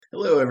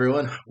Hello,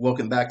 everyone.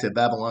 Welcome back to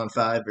Babylon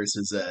 5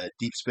 versus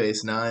Deep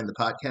Space Nine, the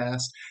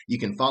podcast. You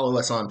can follow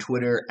us on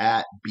Twitter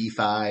at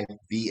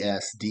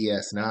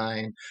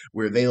B5VSDS9.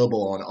 We're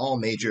available on all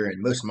major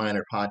and most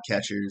minor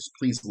podcatchers.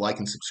 Please like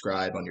and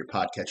subscribe on your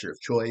podcatcher of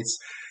choice.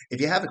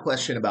 If you have a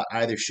question about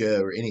either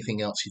show or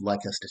anything else you'd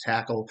like us to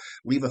tackle,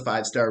 leave a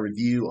 5-star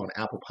review on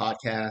Apple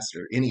Podcasts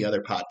or any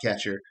other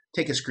podcatcher.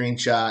 Take a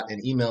screenshot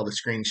and email the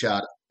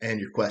screenshot and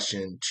your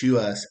question to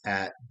us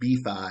at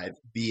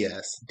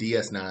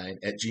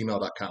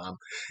b5bsds9@gmail.com,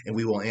 and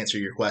we will answer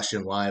your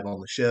question live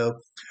on the show.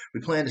 We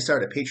plan to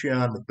start a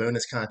Patreon with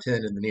bonus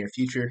content in the near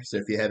future, so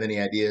if you have any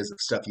ideas of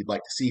stuff you'd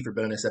like to see for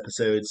bonus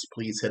episodes,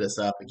 please hit us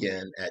up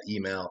again at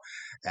email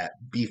at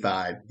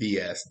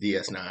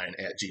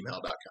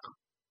b5bsds9@gmail.com.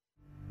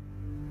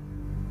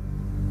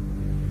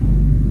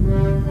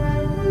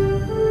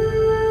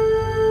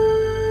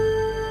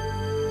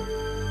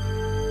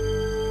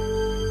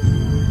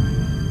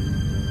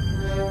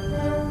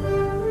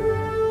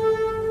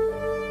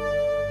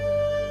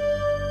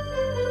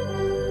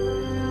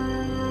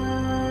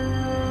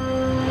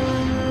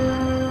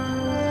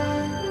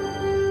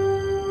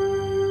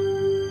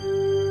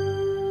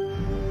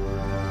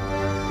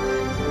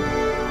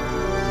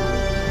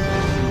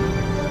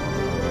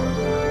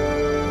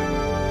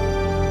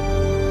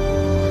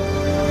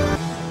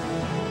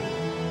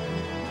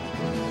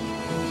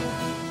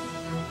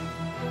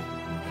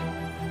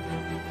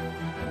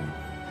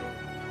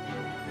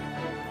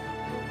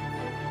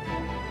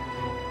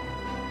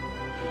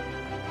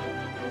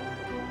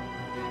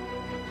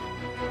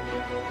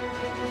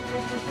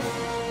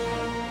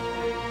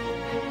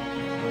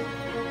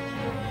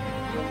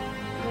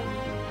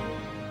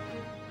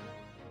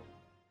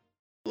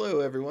 Hello,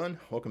 everyone.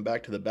 Welcome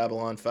back to the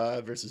Babylon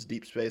 5 versus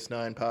Deep Space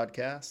Nine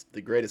podcast,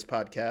 the greatest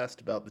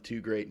podcast about the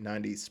two great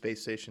 90s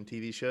space station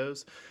TV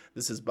shows.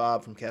 This is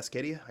Bob from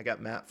Cascadia. I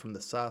got Matt from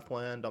the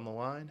Southland on the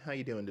line. How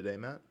you doing today,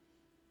 Matt?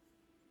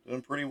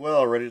 Doing pretty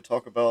well. Ready to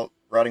talk about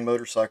riding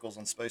motorcycles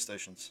on space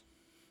stations.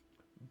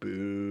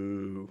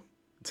 Boo.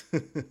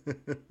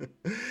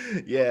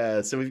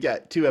 Yeah, so we've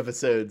got 2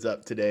 episodes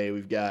up today.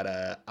 We've got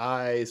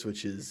Eyes,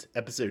 which is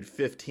episode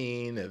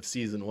 15 of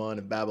season 1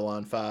 of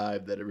Babylon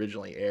 5 that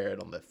originally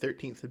aired on the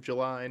 13th of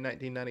July,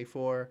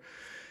 1994.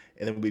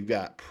 And then we've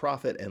got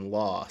Profit and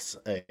Loss,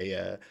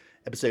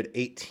 episode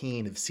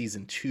 18 of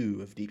season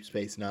 2 of Deep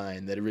Space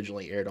Nine that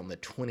originally aired on the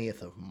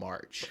 20th of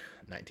March,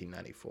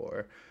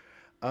 1994.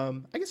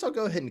 I guess I'll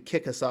go ahead and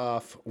kick us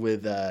off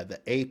with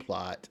the A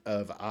plot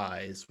of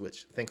Eyes,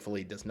 which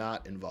thankfully does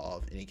not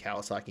involve any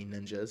Kawasaki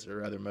Ninjas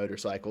or other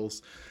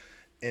motorcycles.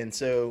 And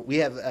so we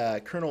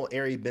have Colonel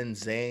Ari Ben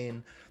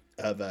Zane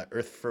of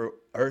Earth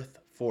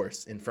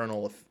Force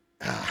Internal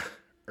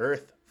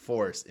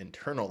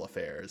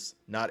Affairs,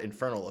 not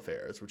Infernal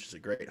Affairs, which is a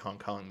great Hong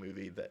Kong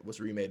movie that was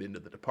remade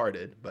into The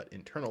Departed, but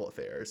Internal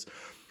Affairs.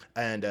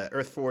 And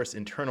Earth Force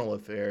Internal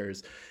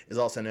Affairs is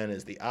also known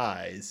as the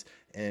Eyes.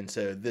 And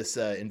so this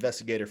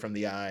investigator from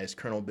the Eyes,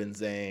 Colonel Ben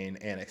Zane,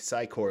 and a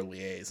Psi Corps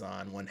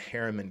liaison, one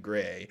Harriman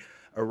Gray,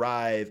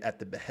 arrive at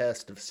the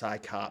behest of Psi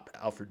Cop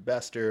Alfred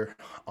Bester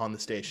on the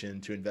station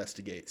to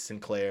investigate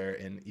Sinclair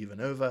and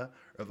Ivanova.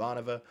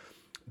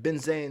 Ben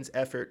Zane's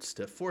efforts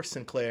to force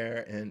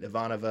Sinclair and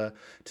Ivanova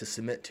to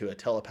submit to a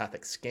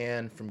telepathic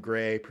scan from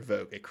Gray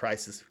provoke a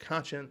crisis of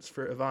conscience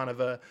for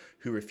Ivanova,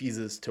 who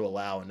refuses to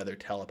allow another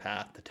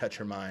telepath to touch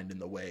her mind in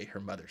the way her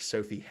mother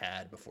Sophie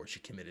had before she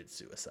committed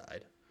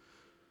suicide.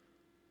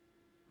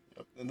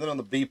 And then on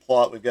the B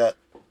plot, we've got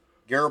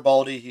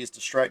Garibaldi. He's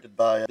distracted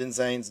by Ben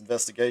Zane's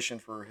investigation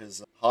for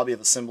his hobby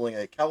of assembling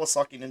a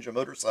Kawasaki Ninja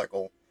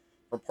motorcycle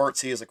from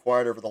parts he has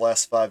acquired over the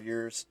last 5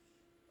 years.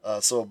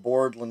 So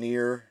aboard,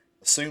 Lanier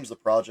assumes the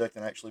project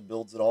and actually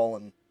builds it all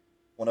in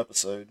one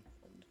episode.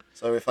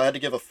 So if I had to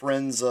give a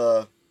friend's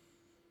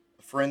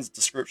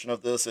description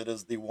of this, it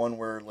is the one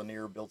where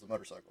Lanier builds a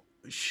motorcycle.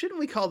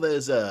 Shouldn't we call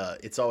those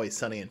It's Always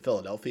Sunny in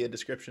Philadelphia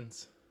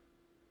descriptions?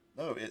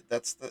 No,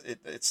 it's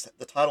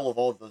the title of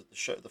all the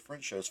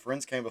Friends shows.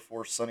 Friends came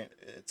before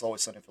It's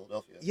Always Sunny in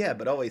Philadelphia. Yeah,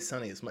 but Always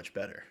Sunny is much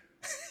better.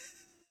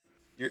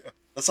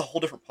 That's a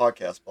whole different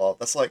podcast, Bob.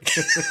 That's like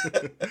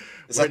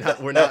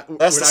we're not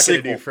going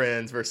to do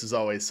Friends versus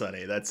Always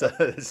Sunny. That's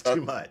too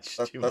much.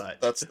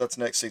 That's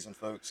next season,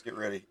 folks. Get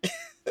ready.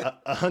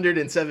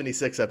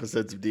 176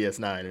 episodes of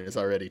DS9 is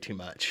already too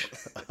much.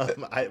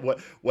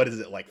 What is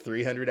it, like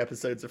 300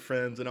 episodes of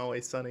Friends and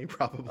Always Sunny?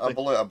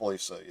 Probably. I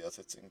believe so. Yes,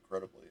 it's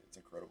incredible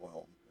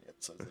how many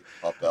episodes they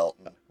popped out.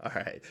 All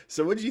right.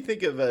 So, what did you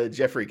think of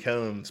Jeffrey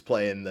Combs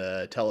playing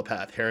the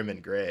telepath Harriman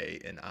Gray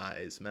in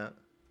Eyes, Matt?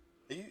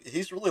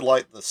 He's really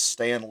like the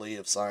Stan Lee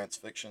of science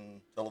fiction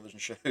television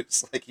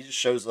shows. Like, he just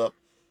shows up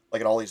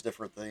like in all these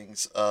different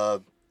things. I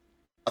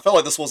felt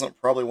like this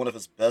wasn't probably one of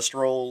his best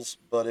roles,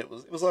 but it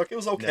was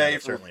okay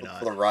for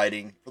the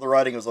writing. For the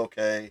writing, it was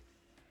okay.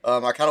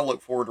 I kind of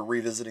look forward to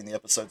revisiting the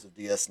episodes of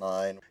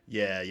DS9.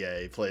 Yeah,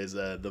 he plays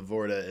the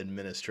Vorta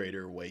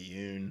administrator Wei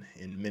Yun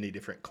in many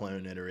different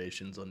clone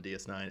iterations on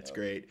DS9. It's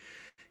great.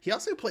 He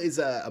also plays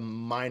a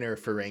minor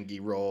Ferengi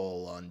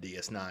role on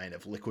DS9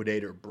 of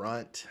Liquidator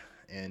Brunt.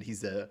 and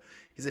he's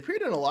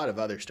appeared in a lot of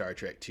other Star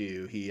Trek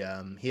too. He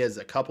has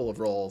a couple of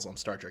roles on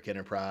Star Trek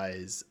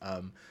Enterprise.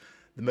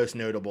 The most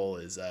notable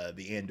is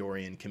the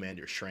Andorian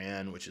Commander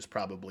Shran, which is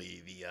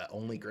probably the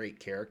only great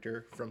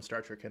character from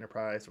Star Trek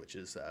Enterprise, which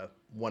is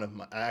one of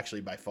my,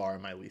 actually by far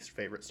my least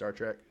favorite Star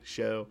Trek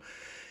show.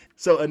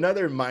 So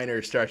another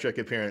minor Star Trek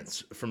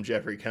appearance from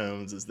Jeffrey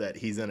Combs is that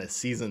he's in a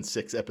season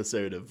 6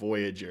 episode of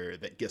Voyager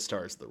that guest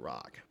stars The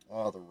Rock.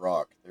 Oh, The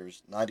Rock.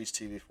 There's 90s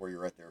TV for you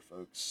right there,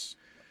 folks.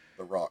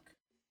 The Rock.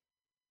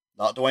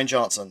 Not Dwayne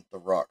Johnson, The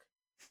Rock.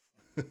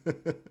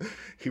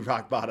 He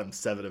rock bottomed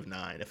 7 of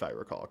 9, if I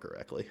recall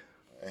correctly.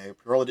 He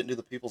probably didn't do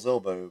the People's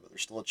Elbow, but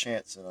there's still a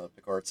chance in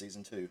Picard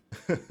Season 2.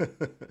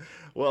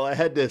 Well, I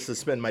had to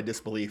suspend my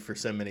disbelief for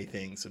so many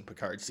things in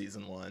Picard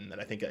Season 1 that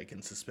I think I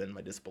can suspend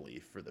my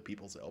disbelief for the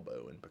People's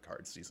Elbow in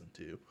Picard Season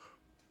 2.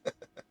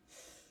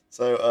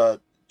 So,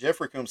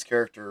 Jeffrey Combs'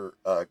 character,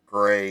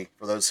 Gray,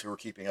 for those who are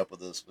keeping up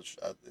with this, which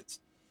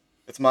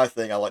it's my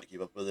thing, I like to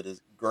keep up with it,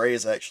 is Gray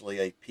is actually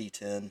a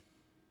P10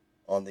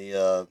 on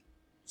the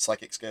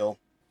psychic scale.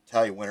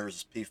 Talia Winters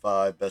is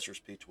P5, Besser's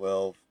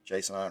P12,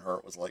 Jason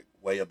Ironheart was like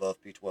way above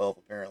P12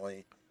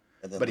 apparently.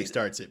 And then but he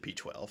starts at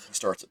P12. He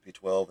starts at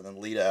P12, and then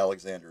Lita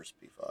Alexander is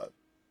P5.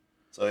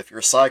 So if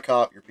you're a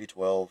Psychop, you're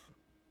P12.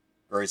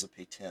 Gray's a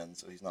P10,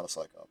 so he's not a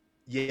Psychop.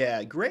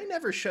 Yeah, Gray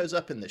never shows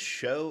up in the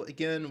show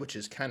again, which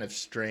is kind of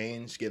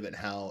strange given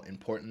how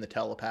important the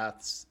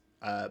telepaths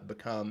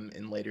become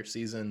in later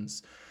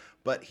seasons.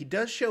 But he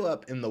does show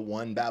up in the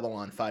one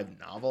Babylon 5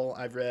 novel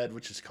I've read,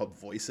 which is called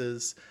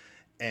Voices.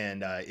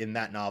 And in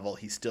that novel,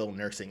 he's still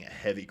nursing a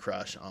heavy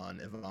crush on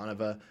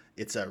Ivanova.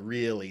 It's a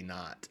really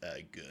not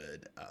a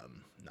good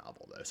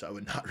novel, though, so I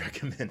would not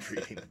recommend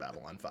reading the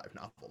Babylon 5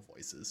 novel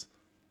Voices.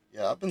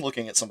 Yeah, I've been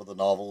looking at some of the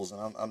novels,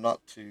 and I'm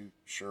not too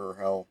sure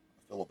how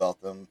I feel about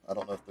them. I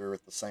don't know if they're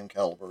at the same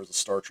caliber as the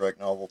Star Trek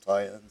novel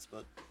tie-ins,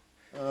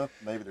 but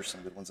maybe there's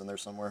some good ones in there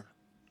somewhere.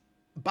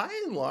 By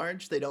and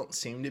large, they don't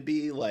seem to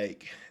be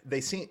like...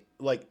 They seem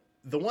like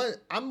the one...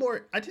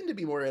 I tend to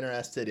be more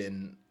interested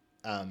in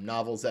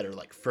novels that are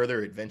like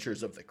further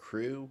adventures of the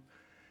crew,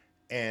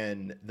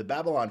 and the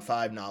Babylon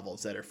 5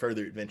 novels that are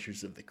further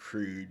adventures of the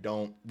crew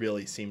don't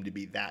really seem to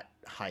be that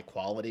high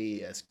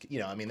quality. As you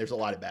know, I mean, there's a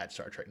lot of bad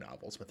Star Trek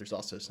novels, but there's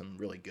also some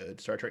really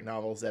good Star Trek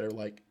novels that are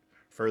like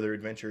further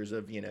adventures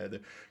of, you know, the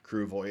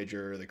crew of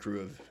Voyager, the crew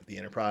of the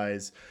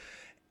Enterprise.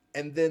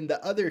 And then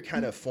the other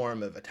kind of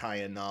form of a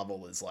tie-in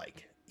novel is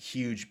like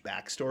huge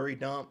backstory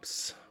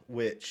dumps,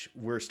 which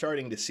we're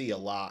starting to see a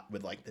lot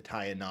with like the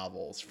tie-in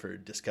novels for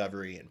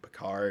Discovery and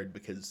Picard,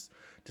 because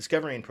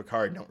Discovery and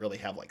Picard don't really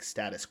have like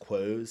status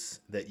quos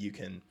that you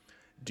can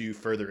do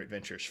further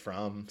adventures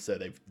from. So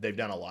they've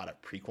done a lot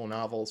of prequel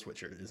novels,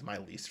 which is my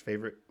least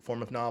favorite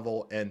form of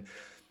novel. And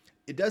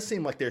it does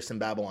seem like there's some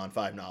Babylon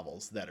 5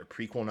 novels that are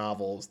prequel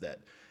novels that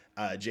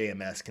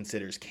JMS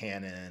considers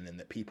canon and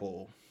that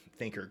people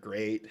think are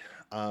great,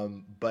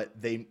 but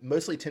they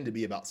mostly tend to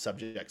be about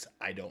subjects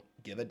I don't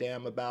give a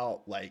damn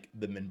about, like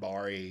the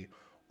Minbari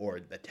or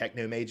the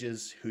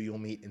Technomages who you'll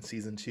meet in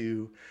season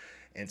 2.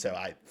 And so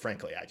I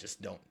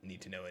just don't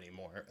need to know any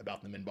more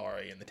about the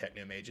Minbari and the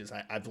Technomages.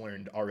 I've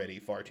learned already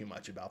far too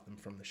much about them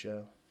from the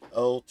show.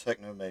 Oh,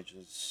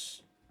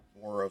 Technomages,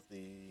 more of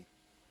the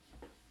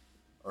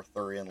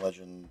Arthurian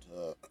legend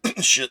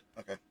shit.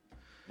 Okay,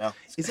 no.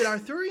 Is it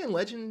Arthurian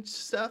legend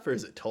stuff or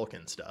is it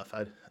Tolkien stuff?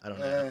 I don't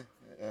know.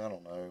 I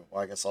don't know.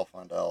 Well, I guess I'll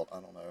find out. I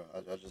don't know.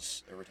 I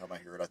just, every time I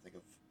hear it, I think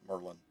of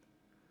Merlin.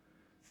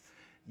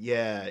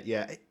 Yeah.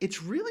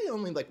 It's really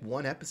only like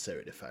one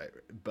episode,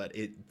 but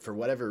it, for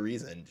whatever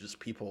reason, just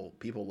people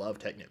love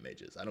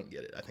Technomages. I don't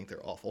get it. I think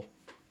they're awful.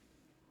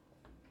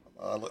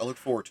 I look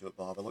forward to it,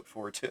 Bob. I look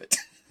forward to it.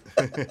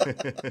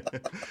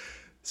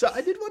 So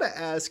I did want to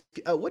ask,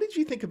 what did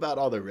you think about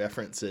all the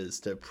references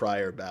to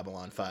prior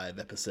Babylon 5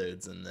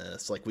 episodes in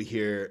this? Like we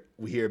hear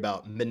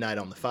about Midnight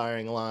on the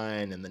Firing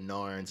Line and the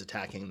Narns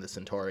attacking the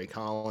Centauri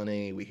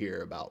colony. We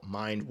hear about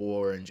Mind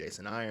War and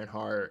Jason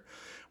Ironheart.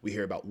 We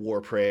hear about War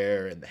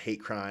Prayer and the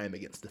hate crime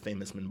against the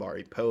famous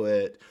Minbari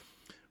poet.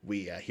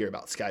 We hear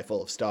about Sky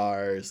Full of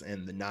Stars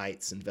and the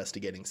Knights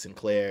investigating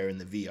Sinclair in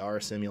the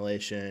VR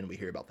simulation. We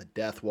hear about the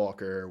Death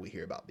Walker. We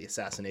hear about the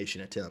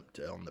assassination attempt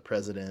on the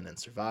president and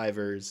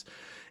survivors.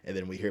 And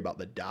then we hear about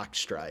the dock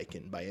strike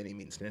and By Any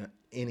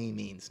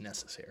Means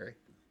Necessary.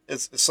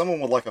 As someone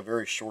with like a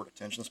very short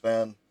attention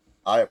span,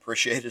 I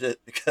appreciated it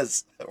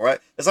because, right?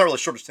 It's not really a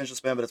short attention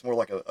span, but it's more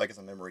like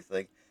a memory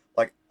thing.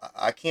 Like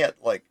I can't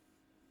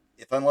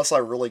unless I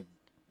really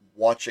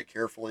watch it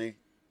carefully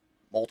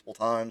multiple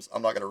times,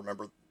 I'm not going to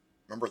remember it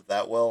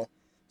that well.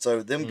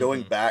 So them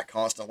going back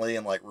constantly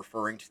and like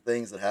referring to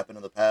things that happened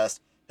in the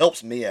past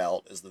helps me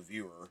out as the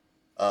viewer.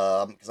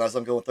 Because as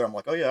I'm going through, I'm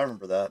like, oh yeah, I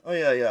remember that. Oh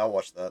yeah, I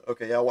watched that.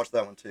 Okay, yeah, I watched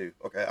that one too.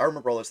 Okay, I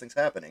remember all those things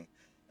happening.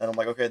 And I'm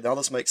like, okay, now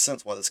this makes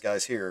sense why this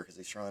guy's here, because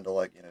he's trying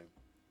to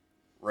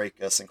rake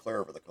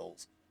Sinclair over the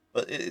coals.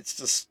 But it's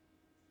just,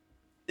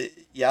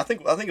 I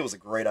think it was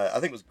great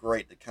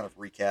to kind of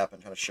recap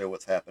and kind of show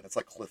what's happened. It's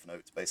like Cliff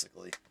Notes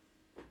basically.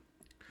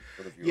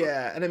 for the viewer.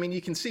 Yeah, and I mean,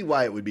 you can see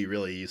why it would be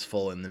really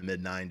useful in the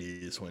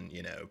mid-90s when,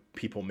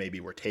 people maybe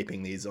were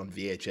taping these on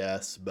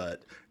VHS,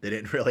 but they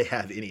didn't really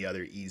have any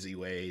other easy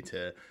way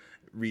to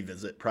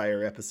revisit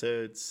prior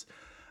episodes.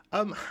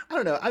 I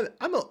don't know.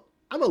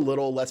 I'm a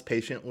little less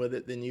patient with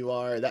it than you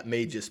are. That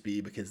may just be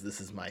because this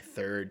is my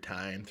third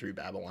time through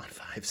Babylon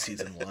 5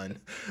 season 1.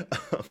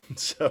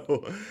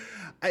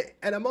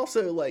 I'm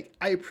also like,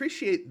 I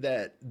appreciate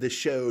that the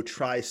show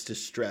tries to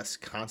stress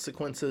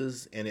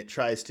consequences, and it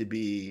tries to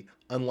be,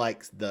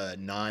 unlike the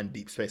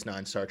non-Deep Space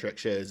Nine Star Trek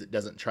shows, it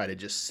doesn't try to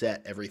just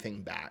set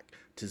everything back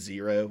to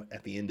zero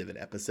at the end of an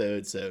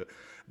episode. So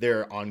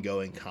there are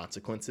ongoing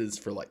consequences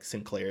for like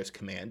Sinclair's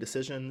command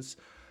decisions.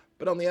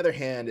 But on the other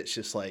hand, it's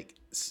just like,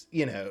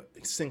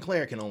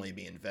 Sinclair can only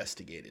be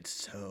investigated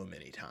so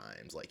many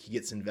times. Like, he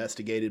gets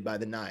investigated by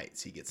the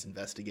Knights. He gets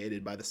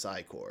investigated by the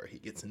Psi Corps. He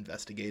gets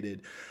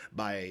investigated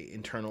by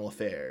Internal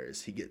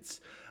Affairs. He gets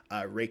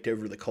raked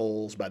over the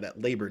coals by that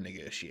labor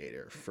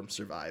negotiator from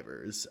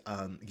Survivors.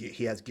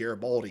 He has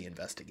Garibaldi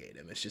investigate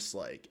him. It's just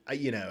like,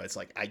 it's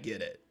like, I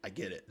get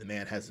it. The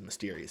man has a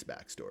mysterious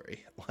backstory.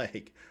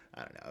 Like,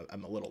 I don't know.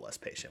 I'm a little less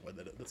patient with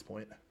it at this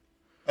point.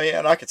 Oh, yeah,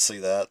 and I could see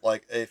that.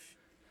 Like,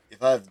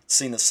 if I've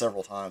seen this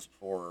several times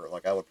before,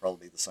 like, I would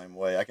probably be the same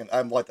way.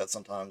 I'm like that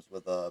sometimes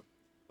with,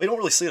 we don't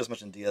really see it as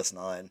much in DS9. I'm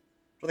trying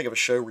to think of a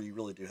show where you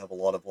really do have a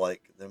lot of,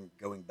 like, them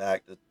going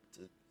back to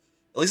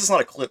at least it's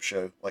not a clip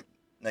show, like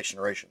Next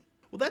Generation.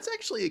 Well, that's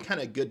actually a kind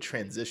of good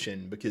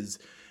transition, because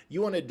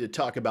you wanted to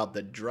talk about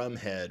the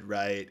Drumhead,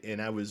 right?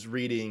 And I was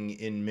reading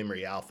In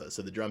Memory Alpha.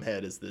 So the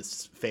Drumhead is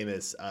this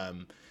famous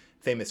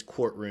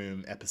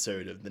courtroom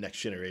episode of The Next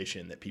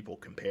Generation that people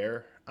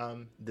compare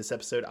this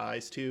episode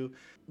Eyes to.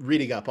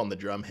 Reading up on the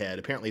Drumhead,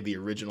 apparently the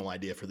original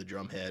idea for the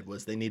Drumhead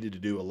was they needed to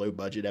do a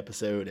low-budget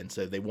episode, and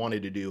so they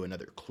wanted to do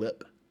another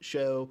clip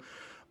show.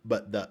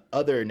 But the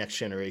other Next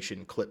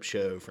Generation clip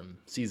show from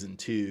season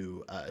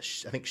 2, I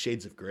think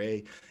Shades of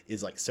Grey,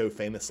 is like so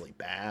famously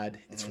bad.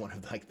 It's one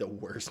of like the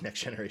worst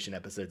Next Generation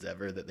episodes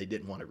ever that they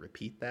didn't want to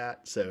repeat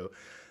that. So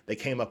they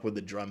came up with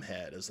the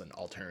Drumhead as an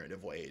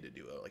alternative way to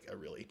do a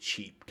really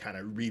cheap kind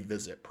of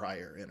revisit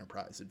prior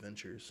Enterprise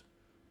adventures.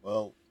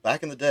 Well,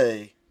 back in the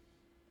day,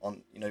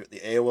 on the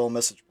AOL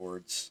message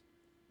boards,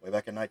 way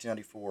back in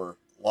 1994,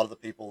 a lot of the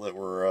people that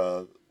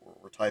were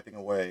typing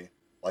away,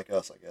 like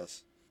us, I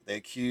guess, they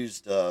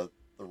accused the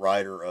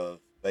writer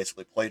of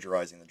basically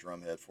plagiarizing the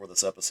Drumhead for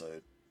this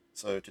episode.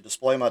 So to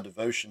display my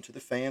devotion to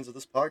the fans of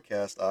this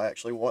podcast, I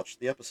actually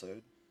watched the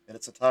episode in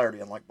its entirety,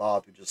 unlike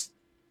Bob, who just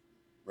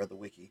read the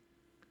wiki.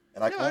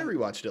 And I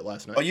rewatched it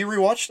last night. Oh, you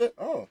rewatched it?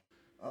 Oh.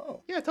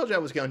 Yeah, I told you I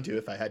was going to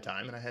if I had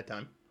time, and I had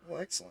time.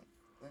 Well, excellent.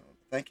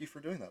 Thank you for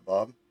doing that,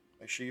 Bob.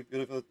 Make sure you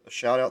give a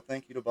shout-out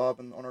thank you to Bob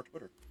on our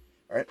Twitter.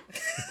 All right?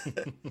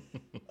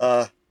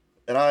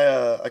 And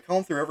I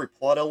combed through every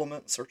plot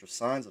element in search of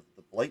signs of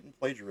the blatant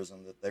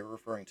plagiarism that they were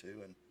referring to,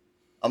 and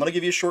I'm going to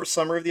give you a short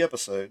summary of the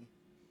episode,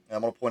 and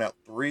I'm going to point out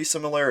 3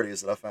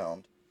 similarities that I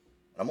found,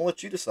 and I'm going to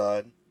let you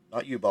decide,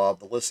 not you, Bob,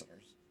 the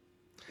listeners,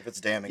 if it's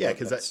damning. Yeah,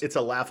 because it's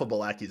a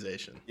laughable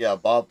accusation. Yeah,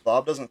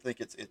 Bob doesn't think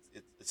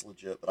it's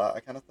legit, but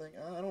I kind of think,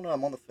 I don't know,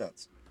 I'm on the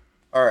fence.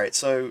 All right,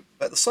 so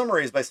but the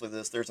summary is basically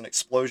this. There's an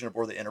explosion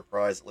aboard the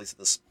Enterprise, at least at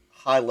this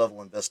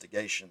high-level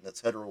investigation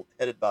that's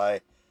headed by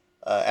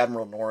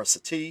Admiral Nora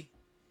Satie.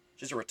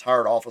 She's a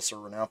retired officer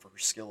renowned for her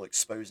skill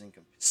exposing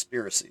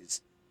conspiracies.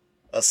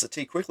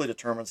 Satie quickly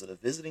determines that a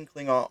visiting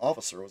Klingon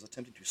officer was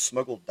attempting to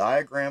smuggle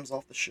diagrams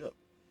off the ship,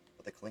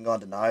 but the Klingon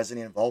denies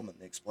any involvement in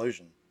the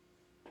explosion.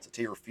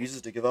 Satie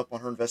refuses to give up on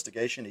her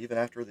investigation even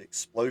after the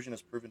explosion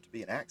is proven to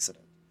be an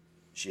accident.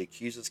 She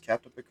accuses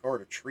Captain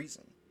Picard of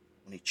treason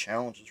when he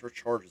challenges her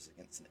charges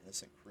against an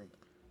innocent crewman.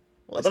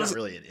 Well, it's not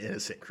really an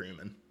innocent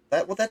crewman.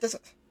 That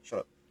doesn't... Shut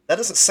up. That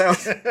doesn't sound...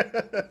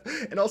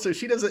 And also,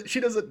 she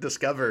doesn't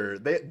discover...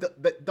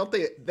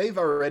 They've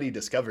already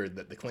discovered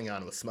that the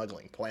Klingon was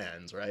smuggling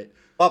plans, right?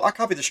 Bob, I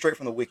copied this straight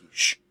from the wiki.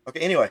 Shh. Okay,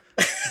 anyway.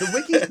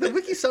 The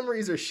wiki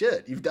summaries are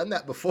shit. You've done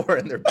that before,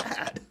 and they're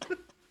bad.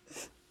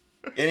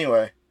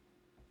 Anyway,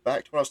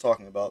 back to what I was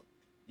talking about.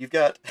 You've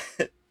got...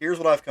 Here's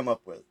what I've come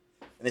up with.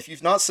 And if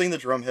you've not seen the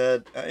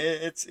Drumhead,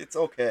 it's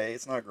okay.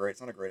 It's not great. It's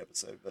not a great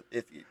episode. But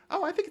if you...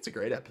 Oh, I think it's a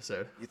great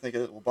episode. You think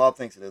it is? Well, Bob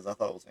thinks it is. I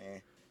thought it was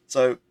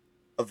So,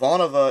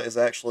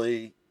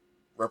 Ivanova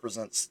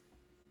represents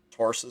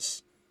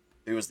Tarsus,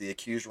 who is the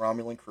accused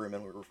Romulan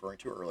crewman we were referring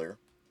to earlier.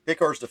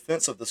 Picard's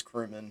defense of this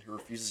crewman who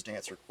refuses to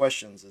answer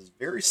questions is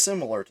very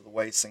similar to the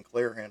way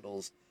Sinclair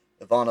handles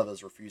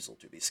Ivanova's refusal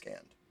to be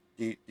scanned.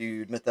 Do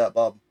you admit that,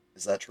 Bob?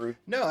 Is that true?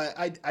 No,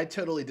 I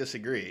totally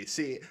disagree.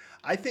 See,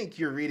 I think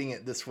you're reading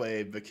it this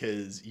way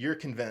because you're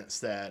convinced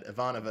that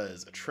Ivanova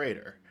is a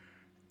traitor.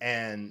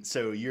 And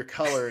so you're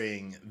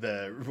coloring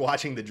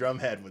watching the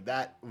Drumhead with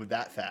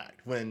that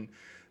fact, when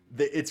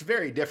it's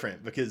very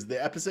different, because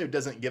the episode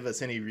doesn't give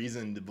us any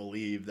reason to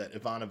believe that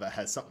Ivanova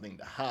has something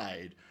to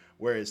hide,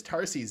 whereas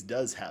Tarsis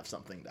does have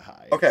something to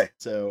hide. Okay.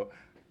 So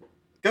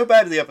go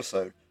back to the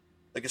episode.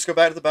 Let's go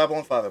back to the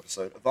Babylon 5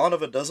 episode.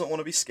 Ivanova doesn't want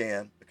to be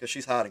scanned because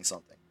she's hiding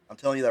something. I'm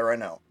telling you that right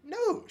now.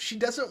 No, she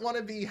doesn't want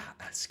to be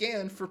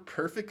scanned for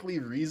perfectly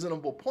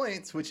reasonable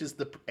points, which is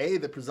the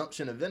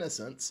presumption of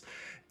innocence,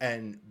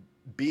 and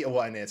B,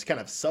 well, and it's kind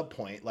of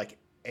subpoint, like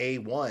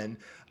A1,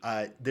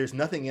 there's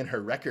nothing in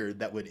her record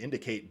that would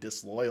indicate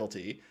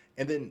disloyalty.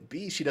 And then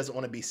B, she doesn't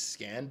want to be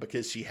scanned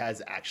because she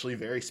has actually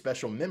very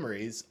special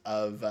memories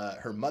of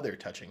her mother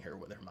touching her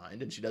with her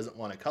mind, and she doesn't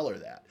want to color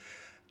that.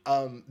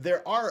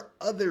 There are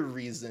other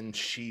reasons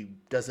she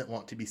doesn't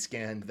want to be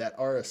scanned that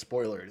are a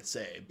spoiler to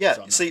say. Yeah,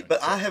 so see,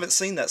 but I haven't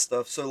seen that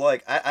stuff, so,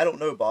 like, I don't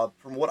know, Bob.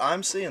 From what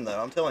I'm seeing,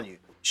 though, I'm telling you,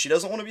 she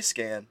doesn't want to be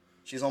scanned.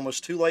 She's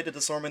almost too late to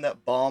disarming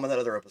that bomb in that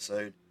other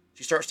episode.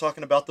 She starts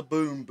talking about the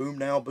boom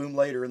now, boom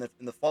later in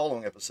the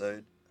following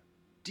episode.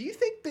 Do you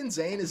think Ben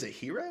Zane is a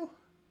hero?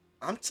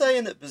 I'm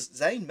saying that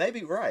Zane may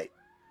be right.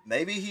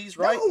 Maybe he's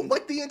right. No,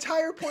 like the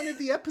entire point of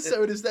the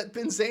episode is that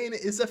Ben Zane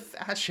is a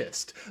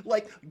fascist.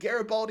 Like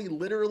Garibaldi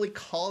literally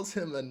calls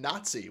him a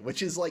Nazi,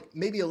 which is like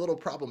maybe a little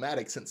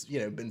problematic since, you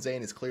know, Ben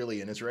Zane is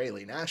clearly an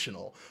Israeli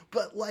national.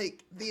 But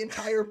like the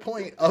entire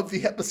point of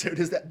the episode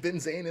is that Ben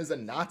Zane is a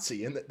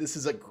Nazi and that this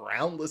is a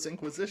groundless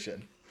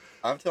inquisition.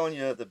 I'm telling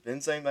you that Ben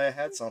Zane may have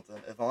had something.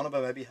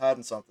 Ivanova may be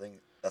hiding something.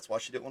 That's why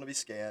she didn't want to be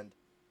scanned.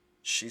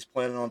 She's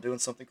planning on doing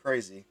something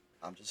crazy.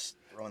 I'm just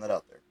throwing that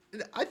out there.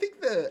 I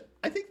think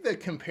the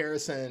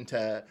comparison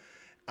to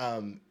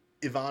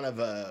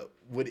Ivanova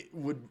would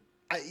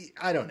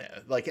I don't know.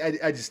 Like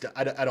I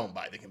don't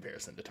buy the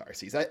comparison to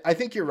Tarses. I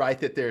think you're right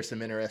that there's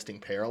some interesting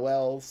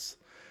parallels.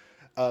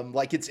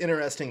 Like it's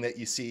interesting that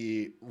you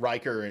see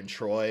Riker and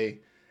Troy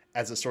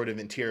as a sort of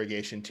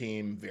interrogation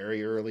team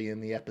very early in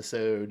the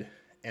episode,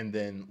 and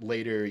then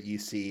later you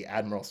see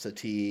Admiral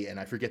Satie, and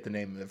I forget the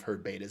name of her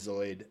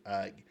Betazoid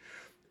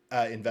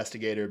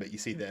investigator, but you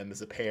see them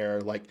as a pair,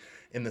 like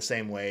in the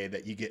same way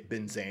that you get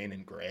Ben Zane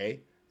and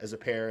Gray as a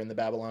pair in the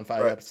Babylon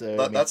 5 episode.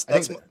 But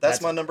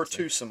that's my number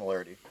 2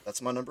 similarity.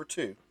 That's my number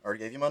 2. I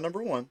already gave you my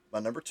number 1. My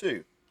number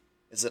 2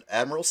 is that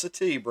Admiral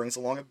Satie brings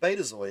along a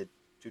Betazoid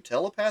to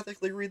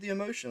telepathically read the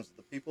emotions of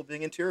the people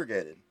being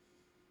interrogated.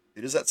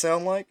 Who does that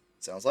sound like?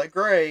 It sounds like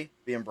Gray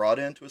being brought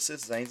in to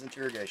assist Zane's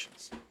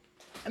interrogations.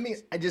 I mean,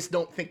 I just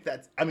don't think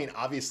that's... I mean,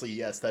 obviously,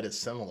 yes, that is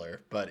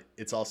similar, but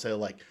it's also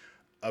like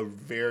a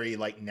very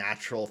like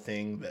natural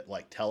thing that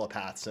like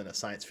telepaths in a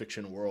science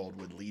fiction world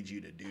would lead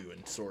you to do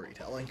in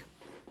storytelling.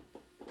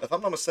 If I'm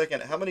not mistaken,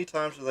 how many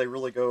times do they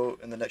really go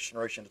in the Next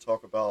Generation to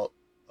talk about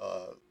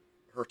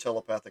her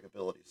telepathic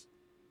abilities?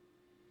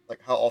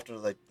 Like, how often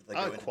do they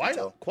go into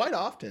detail? Quite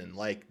often.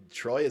 Like,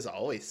 Troy is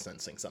always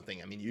sensing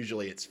something. I mean,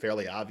 usually it's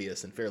fairly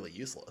obvious and fairly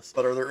useless.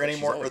 But are there any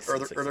more?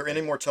 Are there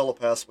any more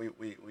telepaths we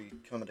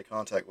come into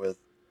contact with?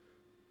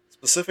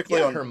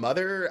 Specifically on her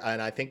mother,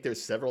 and I think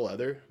there's several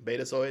other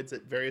Betazoids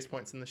at various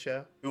points in the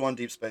show. Who on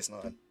Deep Space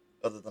Nine,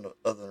 other than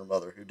her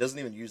mother, who doesn't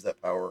even use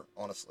that power,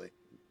 honestly.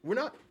 We're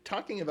not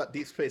talking about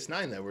Deep Space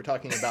Nine though. We're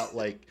talking about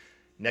like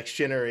Next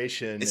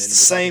Generation. It's the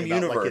same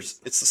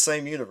universe. It's the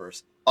same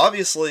universe.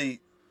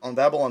 Obviously, on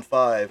Babylon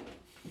 5,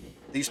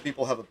 these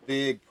people have a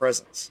big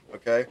presence.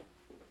 Okay,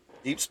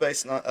 Deep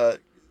Space Nine,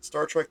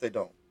 Star Trek, they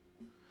don't.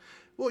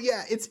 Well,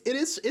 yeah, it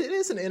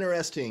is an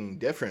interesting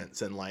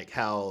difference in like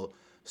how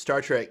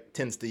Star Trek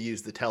tends to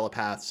use the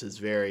telepaths as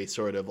very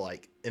sort of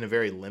like in a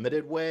very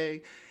limited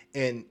way.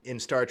 And in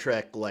Star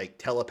Trek, like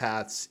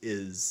telepaths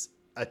is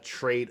a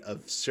trait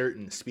of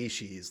certain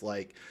species,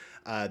 like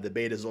the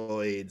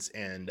Betazoids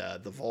and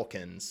the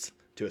Vulcans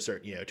to a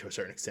certain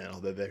extent,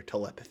 although their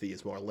telepathy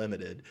is more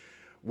limited.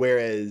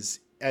 Whereas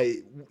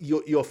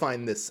you'll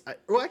find this,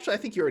 well, actually, I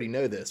think you already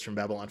know this from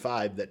Babylon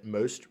 5, that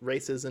most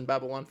races in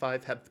Babylon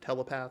 5 have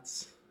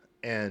telepaths.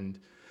 And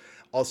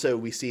also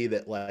we see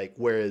that like,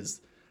 whereas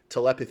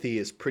telepathy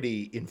is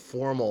pretty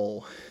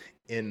informal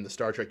in the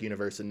Star Trek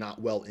universe and not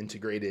well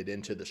integrated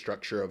into the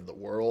structure of the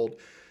world,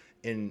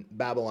 in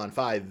Babylon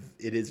 5,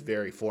 it is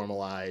very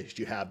formalized.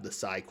 You have the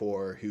Psi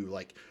Corps who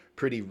like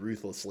pretty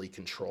ruthlessly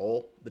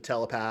control the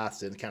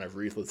telepaths and kind of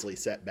ruthlessly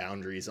set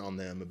boundaries on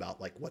them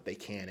about like what they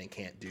can and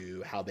can't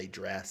do, how they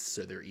dress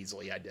so they're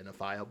easily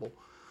identifiable,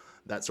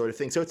 that sort of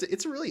thing. So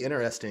it's a really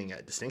interesting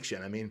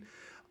distinction. I mean,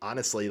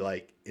 honestly,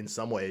 like in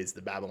some ways,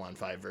 the Babylon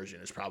 5 version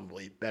is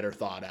probably better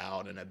thought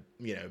out and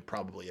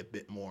probably a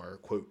bit more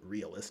quote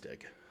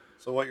realistic.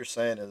 So what you're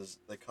saying is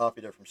they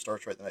copied it from Star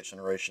Trek: The Next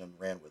Generation and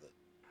ran with it.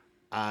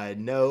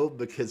 No,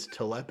 because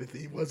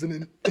telepathy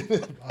wasn't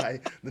invented by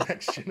the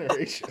Next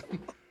Generation.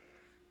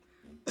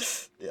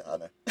 Yeah, I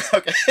know.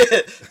 Okay.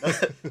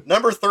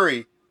 Number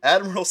 3,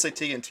 Admiral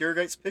Satie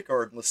interrogates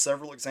Picard and lists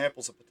several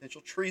examples of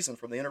potential treason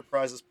from the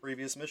Enterprise's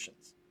previous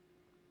missions.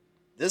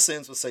 This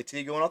ends with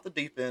Satie going off the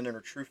deep end and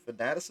her true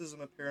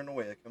fanaticism and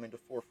paranoia coming to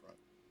forefront.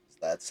 Does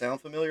that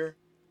sound familiar?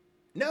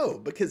 No,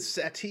 because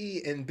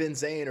Satie and Ben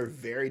Zane are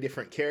very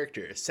different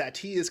characters.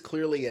 Satie is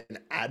clearly an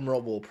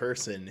admirable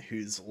person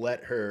who's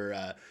let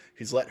her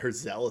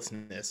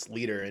zealousness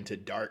lead her into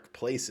dark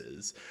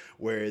places,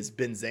 whereas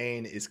Ben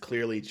Zane is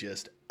clearly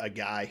just a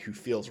guy who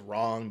feels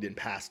wronged and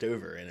passed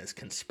over and is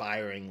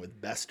conspiring with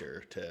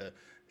Bester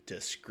to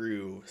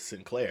screw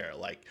Sinclair.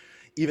 Like,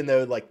 even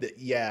though like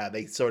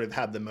they sort of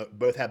have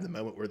both have the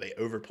moment where they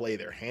overplay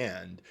their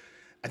hand.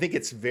 I think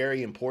it's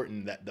very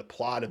important that the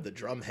plot of the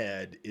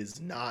Drumhead is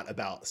not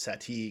about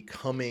Satie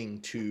coming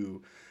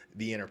to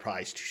the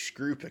Enterprise to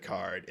screw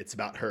Picard. It's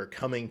about her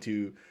coming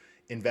to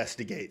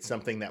investigate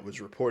something that was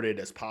reported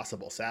as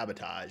possible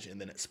sabotage, and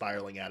then it's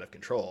spiraling out of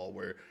control,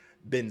 where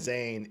Ben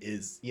Zane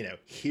is,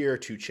 here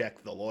to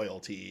check the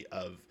loyalty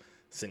of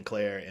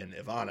Sinclair and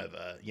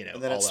Ivanova,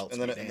 And then all else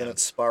and then be and then damned. it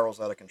spirals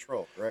out of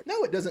control, correct?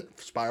 No, it doesn't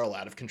spiral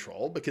out of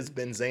control because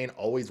Ben Zane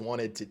always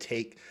wanted to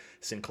take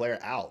Sinclair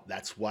out.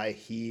 That's why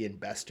he and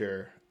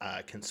Bester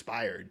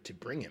conspired to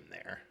bring him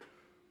there.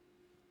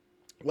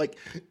 Like,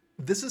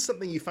 this is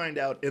something you find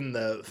out in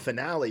the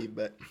finale,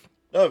 but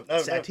No.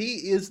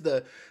 Satie is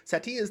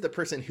the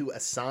person who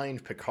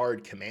assigned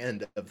Picard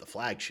command of the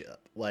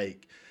flagship.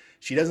 Like,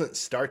 she doesn't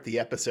start the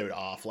episode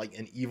off like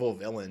an evil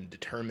villain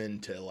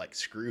determined to like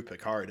screw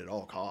Picard at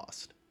all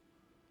cost.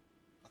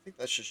 I think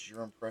that's just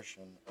your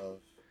impression of.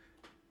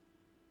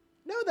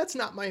 No, that's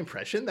not my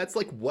impression. That's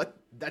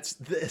that's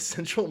the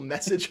essential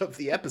message of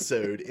the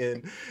episode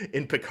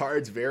in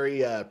Picard's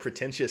very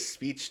pretentious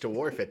speech to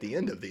Worf at the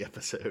end of the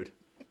episode.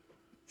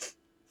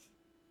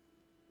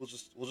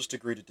 We'll just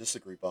agree to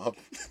disagree, Bob.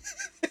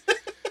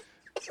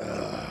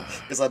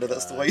 Because I know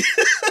that's the way.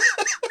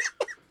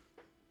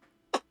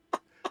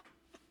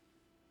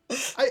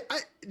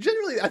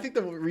 I think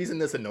the reason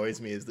this annoys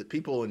me is that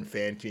people in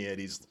fan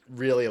communities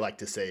really like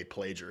to say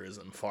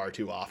plagiarism far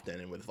too often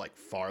and with like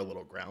far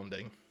little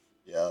grounding.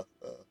 Yeah.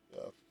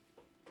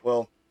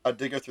 Well, I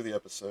did go through the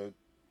episode.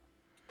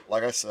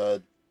 Like I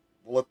said,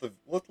 we'll let the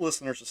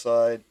listeners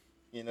decide.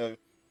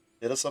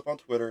 Hit us up on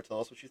Twitter. Tell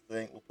us what you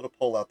think. We'll put a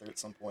poll out there at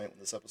some point when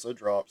this episode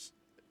drops.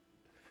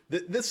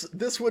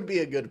 This would be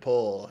a good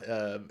poll.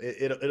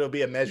 It'll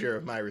be a measure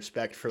of my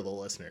respect for the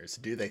listeners.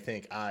 Do they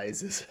think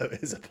Eyes is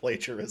a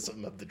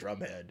plagiarism of the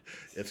Drumhead?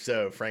 If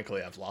so,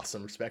 frankly, I've lost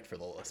some respect for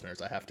the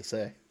listeners, I have to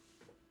say.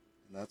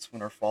 And that's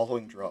when our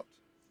following dropped.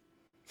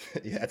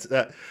 Yeah,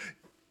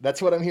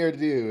 that's what I'm here to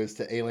do, is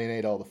to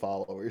alienate all the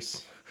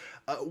followers.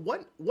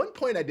 One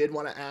point I did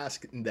want to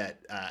ask that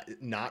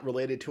not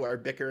related to our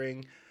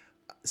bickering.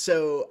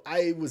 So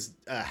I was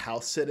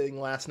house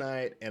sitting last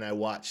night and I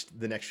watched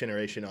The Next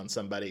Generation on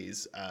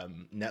somebody's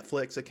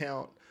Netflix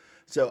account.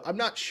 So I'm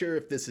not sure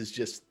if this is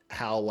just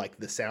how like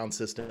the sound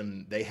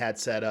system they had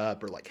set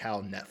up or like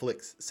how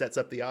Netflix sets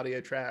up the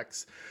audio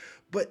tracks.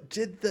 But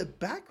did the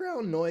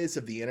background noise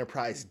of the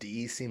Enterprise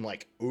D seem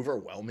like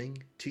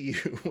overwhelming to you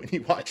when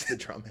you watched the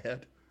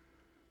Drumhead?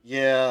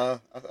 Yeah,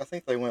 I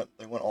think they went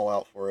all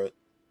out for it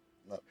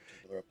in that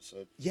particular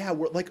episode. Yeah,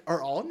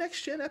 are all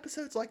Next Gen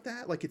episodes like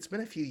that? Like, it's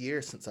been a few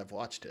years since I've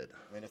watched it.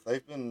 I mean, if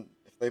they've been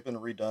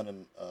redone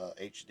in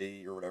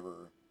HD or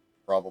whatever,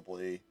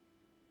 probably.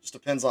 Just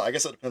depends on. I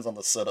guess it depends on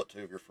the setup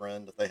too of your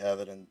friend. If they have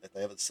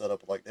it set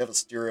up like they have a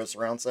stereo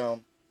surround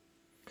sound.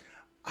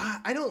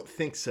 I don't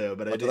think so,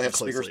 but Like, I do they have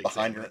closely speakers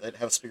behind examine your? They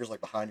have speakers like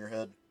behind your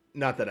head.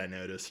 Not that I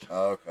noticed.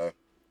 Oh, okay.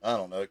 I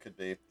don't know. It could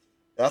be.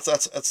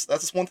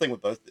 That's one thing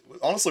with both.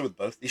 Honestly, with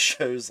both these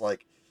shows,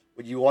 like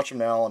when you watch them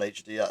now on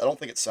HD, I don't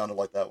think it sounded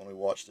like that when we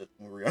watched it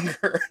when we were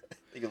younger. I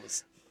think it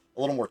was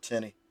a little more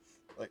tinny.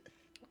 Like.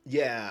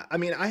 Yeah, I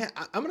mean,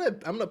 I'm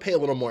gonna pay a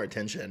little more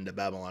attention to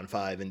Babylon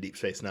 5 and Deep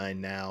Space Nine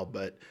now,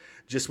 but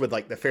just with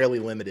like the fairly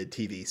limited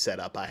TV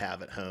setup I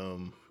have at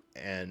home,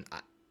 and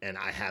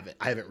I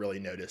haven't really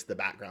noticed the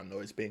background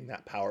noise being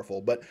that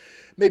powerful. But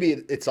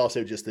maybe it's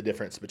also just the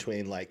difference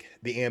between like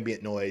the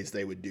ambient noise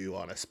they would do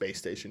on a space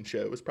station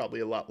show was probably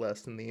a lot less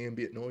than the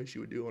ambient noise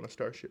you would do on a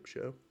starship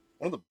show.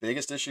 One of the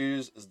biggest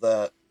issues is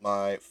that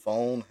my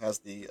phone has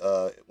the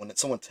when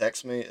someone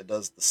texts me, it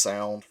does the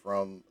sound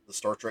from the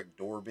Star Trek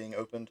door being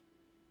opened.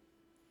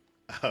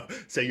 Oh,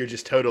 so you're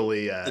just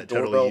totally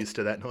used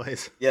to that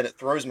noise. Yeah, and it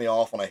throws me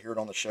off when I hear it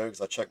on the show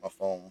because I check my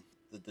phone.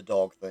 The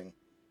dog thing,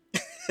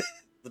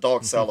 the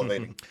dog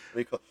salivating. What do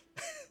you call?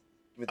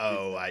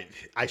 Oh,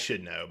 I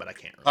should know, but I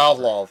can't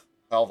remember.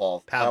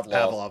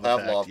 Pavlov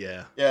effect,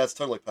 yeah. Yeah, it's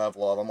totally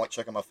Pavlov. I'm like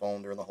checking my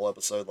phone during the whole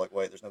episode, like,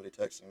 wait, there's nobody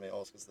texting me.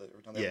 Oh, it's because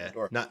every time they open the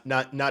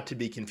door. Not to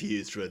be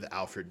confused with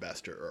Alfred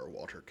Bester or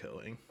Walter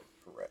Coing.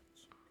 Correct.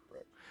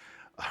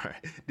 All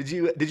right. Did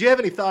you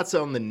have any thoughts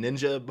on the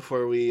Ninja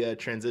before we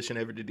transition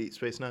over to Deep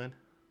Space Nine?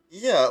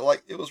 Yeah,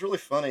 like it was really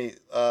funny.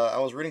 I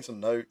was reading some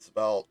notes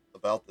about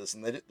this,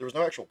 and there was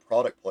no actual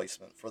product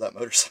placement for that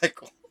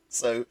motorcycle.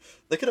 So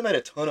they could have made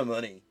a ton of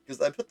money because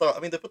they put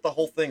the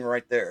whole thing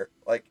right there.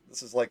 Like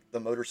this is like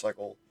the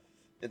motorcycle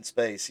in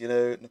space,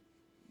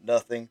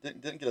 nothing.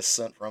 Didn't get a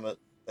cent from it.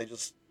 It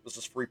was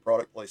just free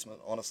product placement,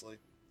 honestly.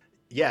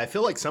 Yeah, I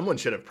feel like someone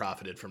should have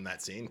profited from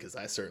that scene because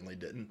I certainly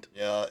didn't.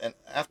 Yeah, and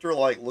after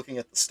like looking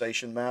at the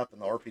station map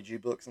and the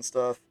RPG books and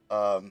stuff,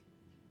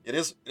 it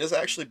is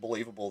actually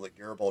believable that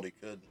Garibaldi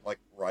could like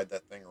ride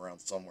that thing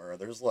around somewhere.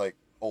 There's like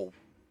whole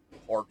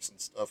parks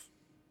and stuff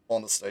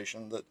on the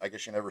station that I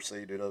guess you never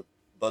see due to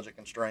budget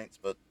constraints,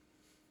 but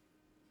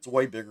it's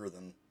way bigger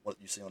than what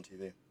you see on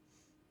TV.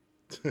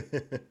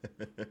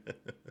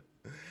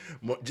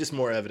 Just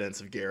more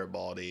evidence of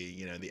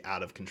Garibaldi, the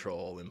out of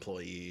control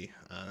employee,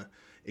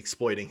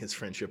 exploiting his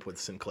friendship with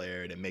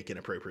Sinclair to make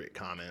inappropriate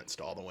comments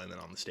to all the women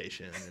on the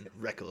station and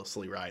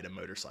recklessly ride a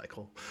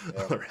motorcycle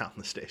around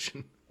the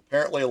station.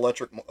 Apparently,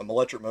 electric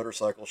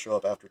motorcycles show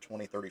up after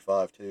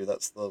 2035 too.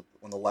 That's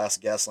when the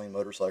last gasoline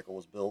motorcycle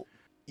was built.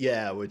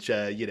 Yeah, which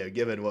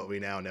given what we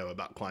now know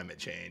about climate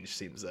change,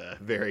 seems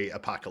very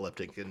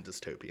apocalyptic and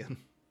dystopian,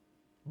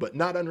 but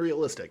not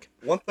unrealistic.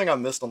 One thing I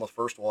missed on the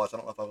first watch, I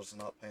don't know if I was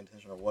not paying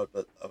attention or what,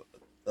 but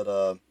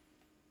that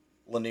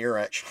Lanier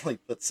actually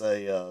puts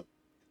a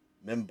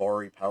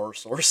Minbari power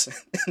source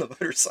in the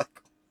motorcycle.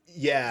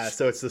 Yeah,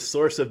 so it's the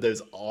source of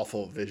those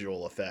awful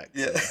visual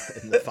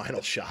effects in the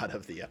final shot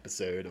of the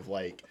episode of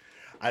like,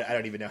 I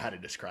don't even know how to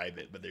describe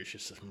it, but there's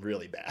just some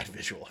really bad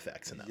visual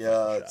effects in that.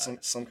 Yeah,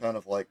 some kind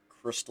of like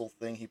crystal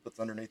thing he puts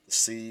underneath the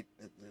seat.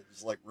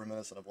 It's like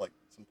reminiscent of like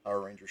some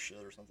Power Ranger shit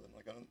or something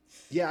like that.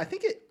 Yeah, I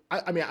think it.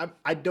 I mean,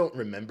 I don't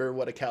remember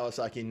what a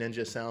Kawasaki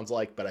Ninja sounds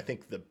like, but I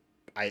think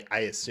I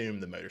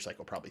assume the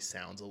motorcycle probably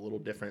sounds a little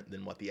different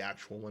than what the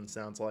actual one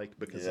sounds like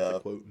because of the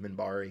quote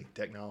Minbari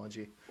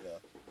technology. Yeah.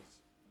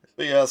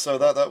 But yeah, so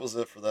that was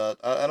it for that.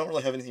 I don't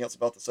really have anything else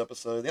about this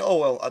episode. Oh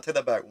well, I take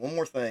that back. One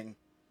more thing.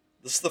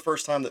 This is the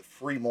first time that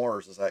Free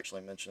Mars is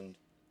actually mentioned.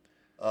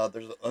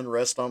 There's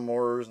unrest on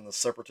Mars, and the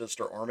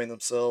Separatists are arming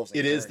themselves.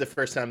 It is the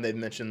first time they've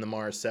mentioned the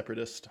Mars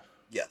Separatist.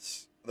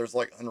 Yes, there's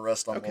like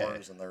unrest on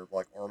Mars, and they're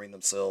like arming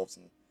themselves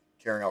and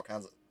carrying out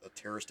kinds of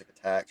terroristic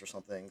attacks or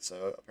something.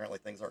 So apparently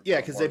things aren't. Yeah,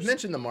 because they've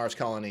mentioned the Mars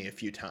colony a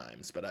few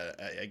times, but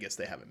I guess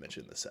they haven't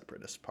mentioned the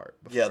Separatist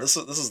part before. Yeah, this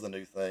is the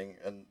new thing,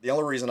 and the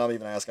only reason I'm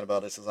even asking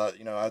about this is I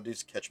do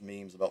catch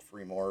memes about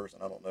Free Mars,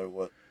 and I don't know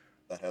what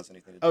that has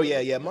anything to do. Oh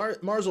yeah.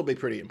 Mars will be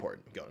pretty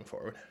important going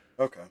forward.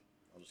 Okay,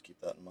 I'll just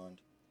keep that in mind.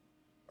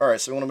 All right,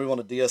 so we want to move on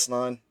to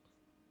DS9.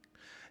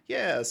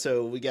 Yeah,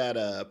 so we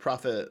got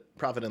Profit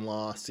and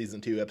Loss season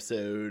 2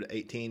 episode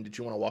 18. Did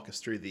you want to walk us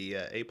through the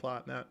A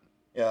plot, Matt?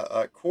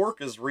 Yeah,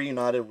 Quark is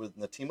reunited with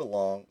Natima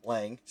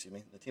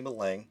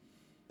Lang,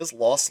 his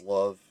lost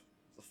love,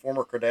 the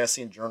former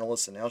Cardassian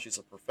journalist, and now she's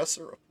a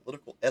professor of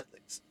political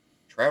ethics,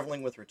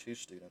 traveling with her 2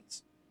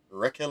 students,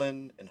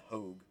 Rekelin and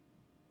Hogue,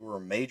 who are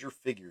major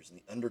figures in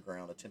the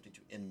underground attempting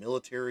to end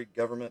military,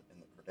 government,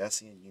 and the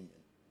Cardassian Union.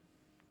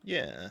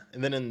 Yeah,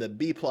 and then in the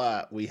B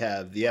plot, we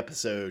have the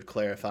episode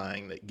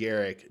clarifying that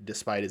Garak,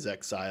 despite his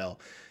exile,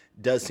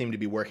 does seem to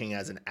be working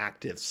as an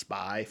active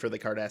spy for the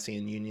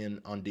Cardassian Union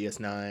on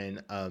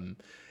DS9,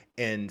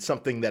 and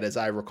something that, as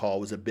I recall,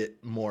 was a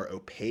bit more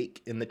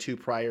opaque in the 2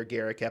 prior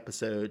Garak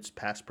episodes,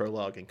 Past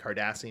Prologue and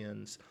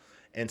Cardassians.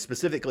 And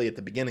specifically at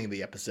the beginning of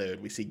the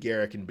episode, we see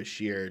Garak and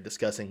Bashir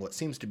discussing what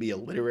seems to be a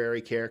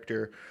literary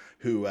character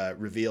who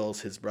reveals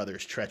his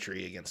brother's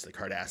treachery against the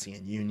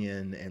Cardassian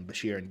Union, and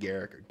Bashir and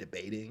Garak are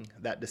debating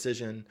that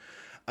decision.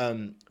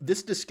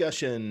 This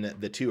discussion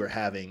the 2 are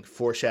having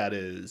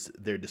foreshadows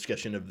their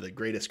discussion of the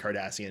greatest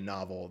Cardassian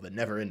novel, The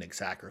Never-Ending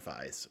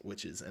Sacrifice,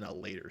 which is in a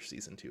later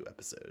season 2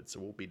 episode, so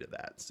we'll be to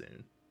that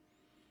soon.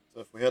 So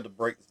if we had to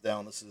break this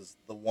down, this is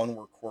the one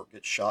where Quark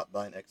gets shot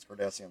by an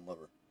ex-Cardassian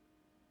lover.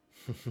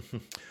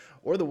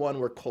 Or the one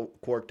where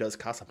Quark does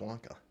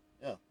Casablanca.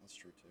 Yeah, that's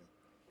true too.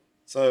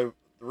 So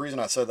the reason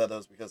I said that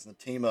is because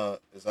Natima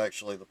is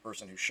actually the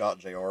person who shot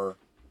JR.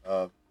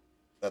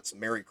 That's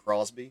Mary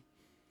Crosby,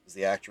 is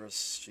the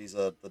actress. She's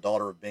the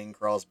daughter of Bing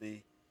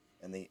Crosby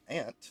and the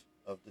aunt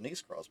of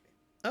Denise Crosby.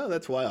 Oh,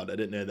 that's wild. I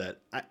didn't know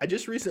that. I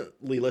just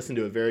recently listened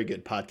to a very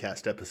good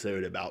podcast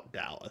episode about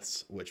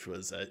Dallas, which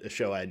was a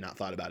show I had not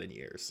thought about in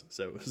years.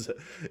 So it was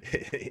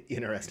an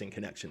interesting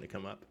connection to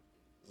come up.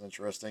 It's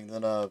interesting.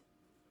 Then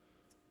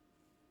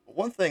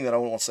one thing that I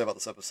want to say about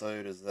this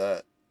episode is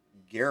that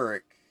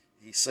Garak,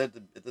 he's said to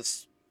be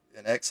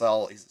in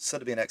exile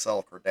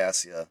of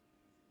Cardassia,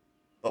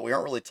 but we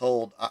aren't really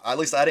told, at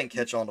least I didn't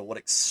catch on to what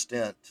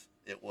extent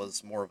it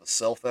was more of a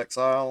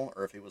self-exile,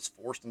 or if he was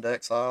forced into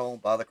exile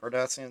by the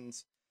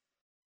Cardassians.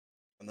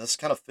 And this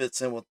kind of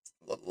fits in with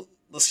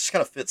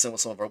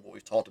some of what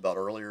we've talked about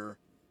earlier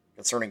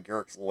concerning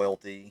Garak's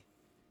loyalty.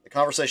 The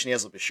conversation he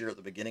has with Bashir at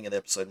the beginning of the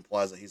episode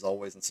implies that he's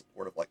always in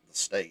support of like the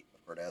state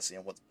of Cardassia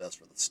and what's best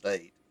for the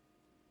state.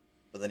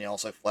 But then he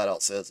also flat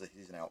out says that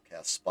he's an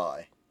outcast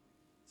spy.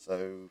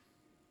 So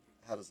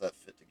how does that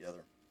fit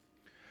together?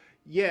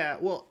 Yeah,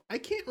 well, I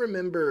can't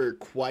remember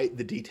quite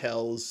the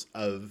details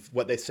of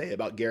what they say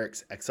about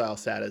Garak's exile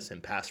status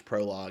in Past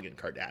Prologue and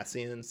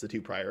Cardassians, the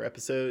 2 prior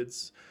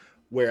episodes,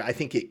 where I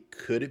think it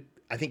could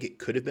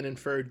have been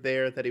inferred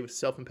there that he was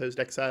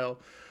self-imposed exile.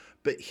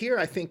 But here,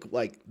 I think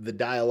like the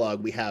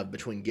dialogue we have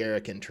between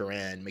Garak and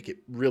Turan make it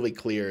really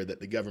clear that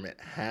the government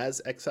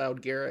has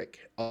exiled Garak,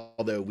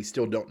 although we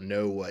still don't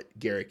know what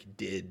Garak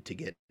did to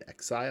get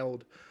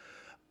exiled.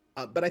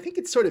 But I think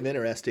it's sort of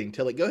interesting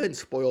to go ahead and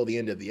spoil the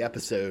end of the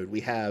episode.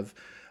 We have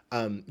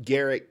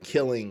Garak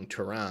killing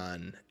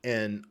Turan,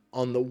 and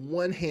on the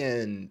one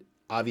hand,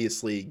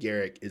 obviously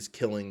Garak is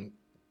killing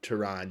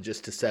Turan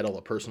just to settle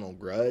a personal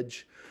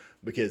grudge,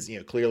 because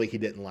clearly he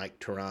didn't like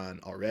Turan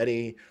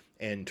already.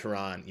 and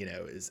Tehran,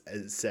 is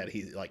said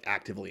he like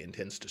actively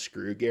intends to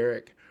screw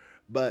Garak.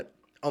 But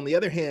on the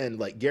other hand,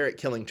 like Garak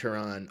killing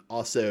Tehran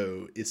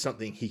also is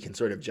something he can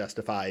sort of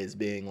justify as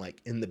being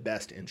like in the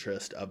best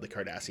interest of the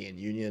Cardassian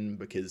Union,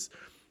 because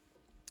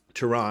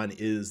Tehran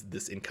is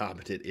this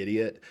incompetent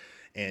idiot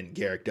and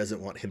Garak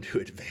doesn't want him to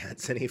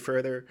advance any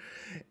further.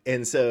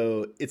 And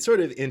so it's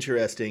sort of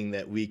interesting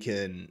that we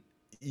can,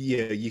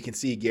 you can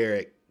see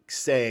Garak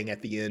saying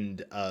at the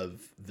end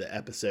of the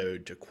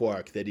episode to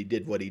Quark that he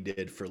did what he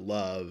did for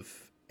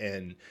love,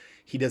 and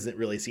he doesn't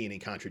really see any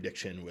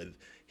contradiction with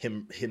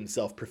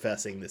himself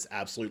professing this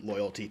absolute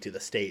loyalty to the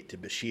state, to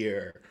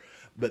Bashir,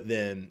 but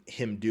then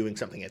him doing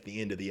something at the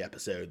end of the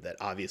episode that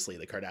obviously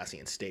the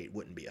Cardassian state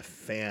wouldn't be a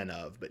fan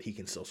of, but he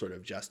can still sort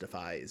of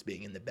justify as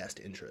being in the best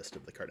interest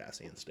of the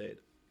Cardassian state.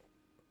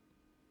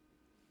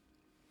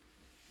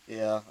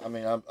 Yeah, I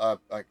mean, I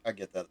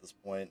get that at this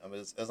point. I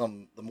mean,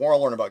 the more I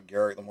learn about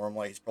Garak, the more I'm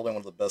like, he's probably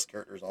one of the best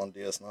characters on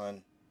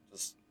DS9.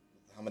 Just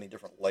how many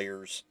different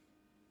layers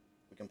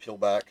we can peel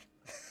back.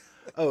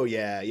 Oh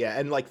yeah, yeah,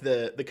 and like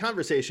the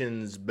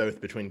conversations both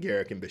between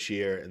Garak and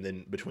Bashir, and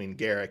then between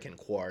Garak and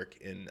Quark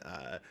in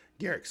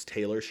Garak's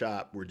tailor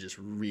shop were just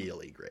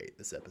really great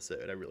this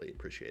episode. I really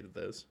appreciated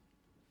those.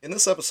 In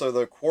this episode,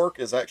 though, Quark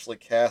is actually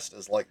cast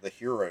as like the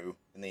hero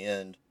in the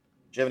end.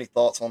 Do you have any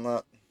thoughts on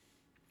that?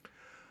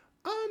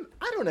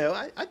 I don't know.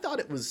 I thought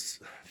it was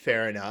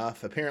fair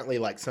enough. Apparently,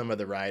 like some of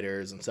the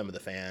writers and some of the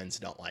fans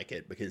don't like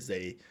it because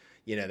they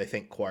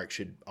think Quark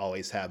should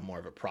always have more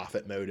of a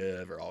profit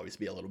motive or always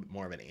be a little bit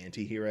more of an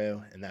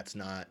anti-hero, and that's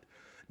not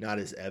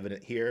as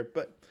evident here.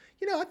 But,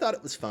 I thought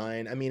it was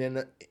fine. I mean,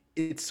 and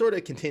it sort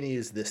of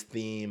continues this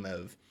theme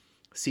of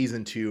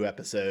season 2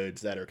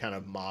 episodes that are kind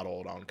of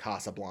modeled on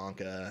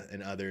Casablanca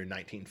and other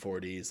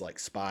 1940s like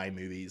spy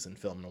movies and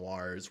film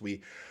noirs.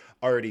 We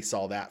already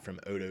saw that from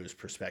Odo's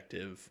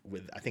perspective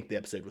with, I think the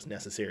episode was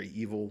Necessary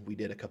Evil we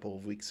did a couple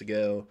of weeks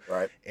ago.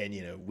 Right. And,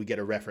 we get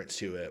a reference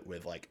to it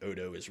with like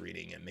Odo is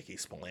reading a Mickey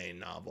Spillane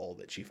novel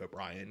that Chief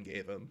O'Brien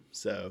gave him.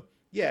 So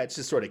yeah, it's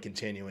just sort of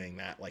continuing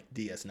that like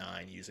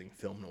DS9 using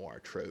film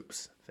noir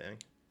tropes thing.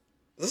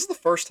 This is the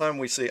first time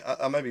we see,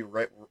 I may be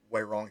way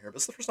wrong here, but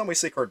this is the first time we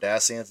see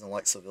Cardassians in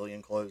like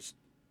civilian clothes.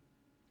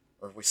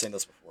 Or have we seen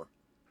this before?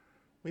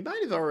 We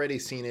might have already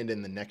seen it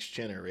in The Next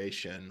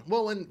Generation.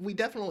 Well, and we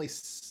definitely,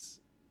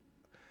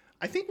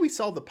 I think we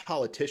saw the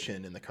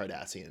politician in the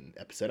Cardassian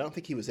episode. I don't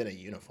think he was in a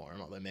uniform,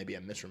 although maybe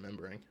I'm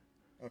misremembering.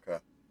 Okay.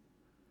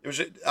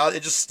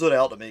 It just stood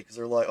out to me because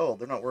they're like, oh,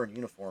 they're not wearing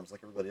uniforms like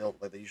everybody else,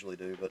 like they usually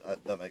do,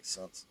 but that makes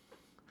sense.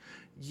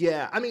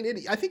 Yeah, I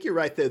mean, I think you're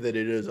right, though, that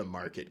it is a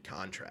marked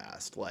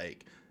contrast.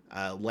 Like,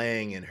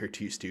 Lang and her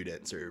 2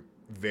 students are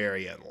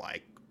very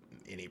unlike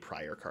any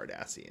prior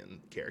Cardassian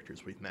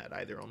characters we've met,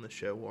 either on the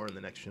show or in The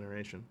Next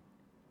Generation.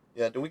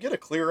 Yeah, do we get a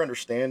clear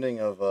understanding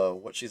of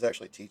what she's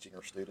actually teaching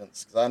her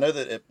students? Because I know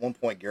that at one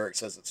point Garak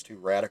says it's too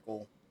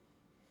radical,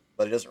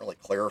 but it doesn't really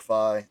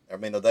clarify. I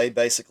mean, are they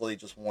basically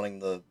just wanting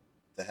to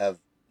have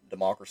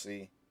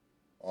democracy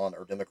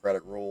or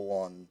democratic rule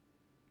on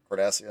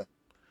Cardassia?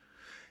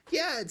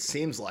 Yeah, it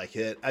seems like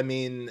it. I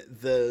mean,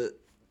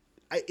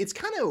 it's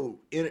kind of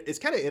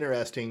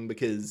interesting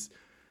because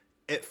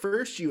at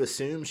first you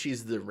assume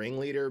she's the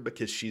ringleader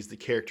because she's the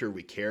character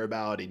we care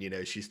about,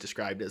 and she's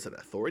described as an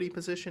authority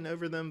position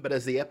over them. But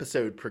as the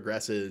episode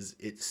progresses,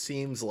 it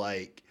seems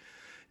like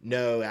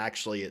no,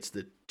 actually it's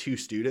the 2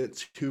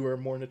 students who are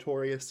more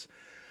notorious.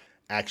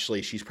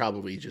 Actually, she's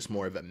probably just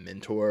more of a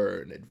mentor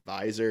or an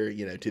advisor,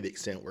 to the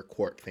extent where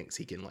Quark thinks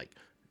he can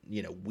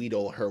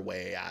wheedle her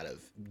way out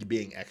of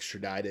being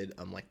extradited,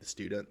 unlike the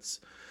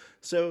students.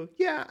 So,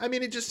 yeah, I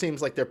mean, it just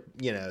seems like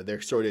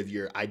they're sort of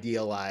your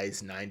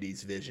idealized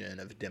 90s vision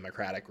of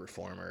democratic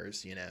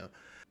reformers,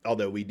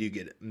 although we do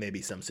get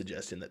maybe some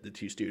suggestion that the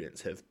 2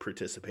 students have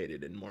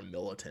participated in more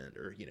militant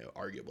or,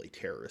 arguably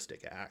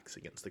terroristic acts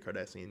against the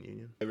Cardassian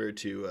Union. Over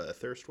to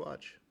Thirst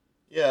Watch.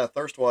 Yeah,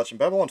 Thirst Watch. In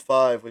Babylon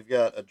 5, we've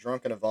got a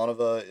drunken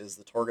Ivanova is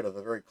the target of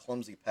a very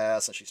clumsy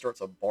pass, and she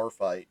starts a bar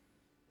fight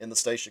in the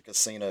Statia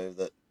Casino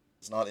that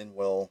does not end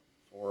well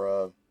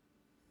for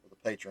the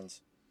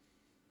patrons.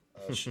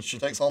 She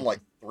takes on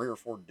like 3 or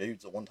 4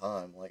 dudes at one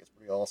time. Like, it's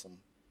pretty awesome.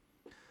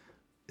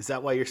 Is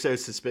that why you're so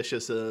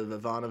suspicious of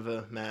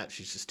Ivanova, Matt?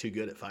 She's just too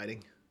good at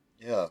fighting?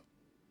 Yeah,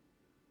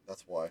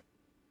 that's why.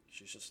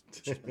 She's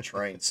been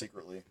trained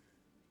secretly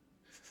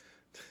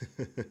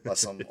by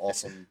some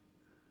awesome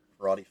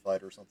karate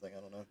fighter or something. I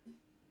don't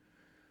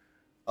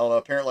know.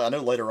 Apparently, I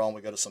know later on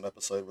we go to some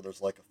episode where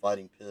there's like a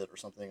fighting pit or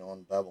something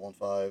on Babylon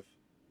 5.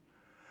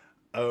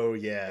 Oh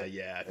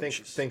yeah.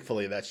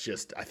 Thankfully, that's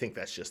just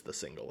the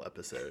single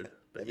episode.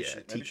 But maybe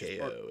yeah,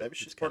 TKO. Maybe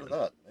she's part of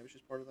that.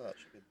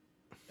 She could.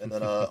 And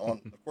then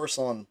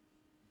on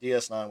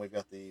DS9 we've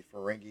got the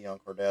Ferengi on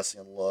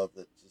Cardassian love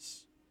that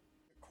just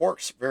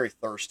Quark's very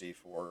thirsty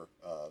for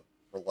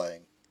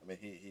Lang. I mean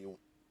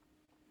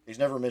he's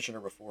never mentioned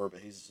her before, but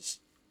he's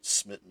just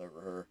smitten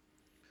over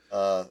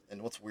her.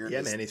 And what's weird?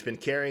 He's been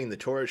carrying the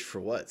torch for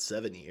what,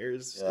 7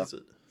 years? Yeah.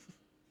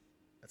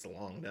 That's a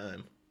long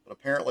time. But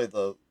apparently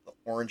the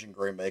orange and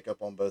gray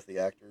makeup on both the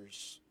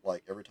actors,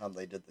 like every time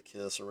they did the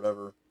kiss or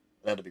whatever,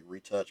 it had to be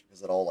retouched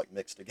because it all like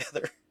mixed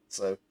together.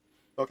 So I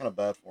felt kind of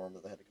bad for them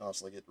that they had to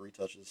constantly get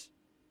retouches.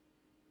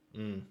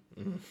 Mm.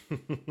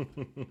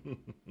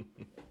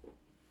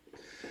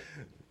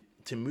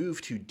 To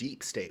move to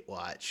Deep State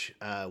Watch,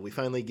 we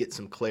finally get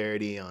some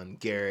clarity on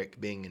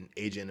Garrick being an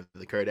agent of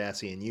the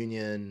Cardassian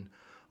Union.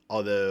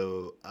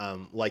 Although,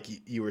 like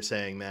you were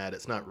saying, Matt,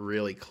 it's not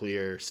really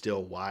clear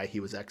still why he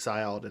was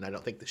exiled, and I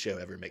don't think the show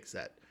ever makes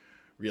that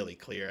really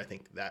clear. I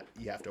think that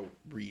you have to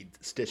read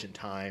Stitch in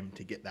Time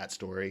to get that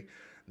story,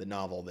 the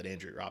novel that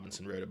Andrew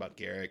Robinson wrote about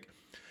Garrick.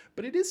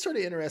 But it is sort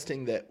of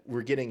interesting that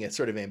we're getting a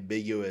sort of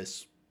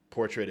ambiguous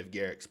portrait of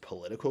Garrick's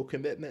political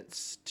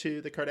commitments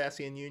to the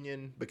Cardassian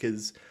Union,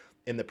 because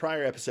in the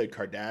prior episode,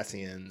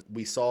 Cardassian,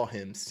 we saw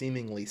him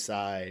seemingly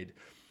side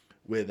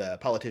with a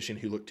politician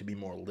who looked to be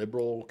more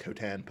liberal,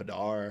 Khotan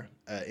Padar,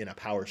 in a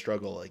power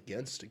struggle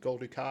against Gul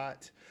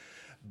Dukat.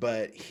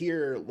 But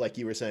here, like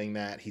you were saying,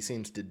 Matt, he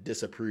seems to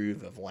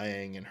disapprove of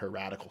Lang and her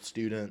radical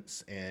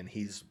students, and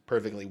he's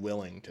perfectly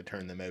willing to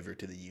turn them over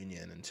to the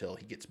Union until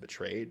he gets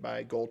betrayed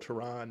by Gul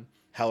Turan.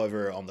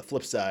 However, on the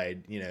flip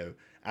side,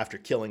 after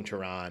killing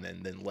Turan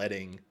and then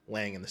letting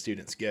Lang and the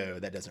students go,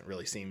 that doesn't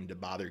really seem to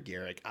bother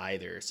Garrick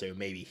either. So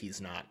maybe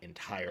he's not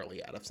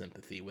entirely out of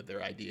sympathy with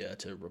their idea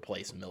to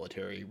replace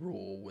military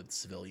rule with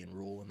civilian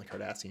rule in the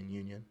Cardassian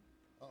Union.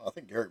 Oh, I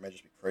think Garrick may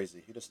just be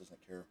crazy. He just doesn't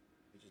care.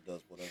 He just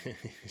does whatever.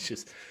 It's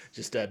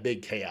just a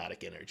big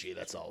chaotic energy.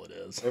 That's all it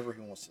is. Whatever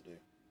he wants to do.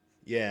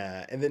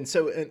 Yeah, and then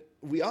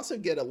we also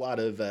get a lot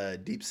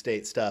of deep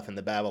state stuff in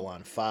the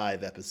Babylon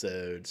 5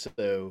 episode.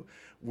 So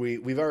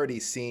we've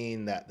already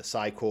seen that the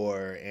Psi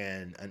Corps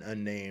and an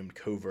unnamed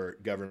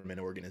covert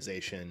government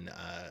organization,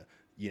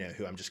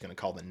 who I'm just going to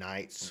call the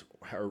Knights,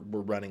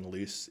 were running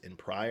loose in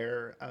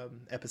prior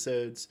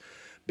episodes.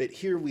 But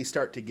here we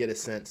start to get a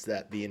sense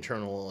that the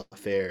Internal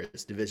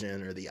Affairs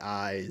Division, or the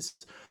Eyes,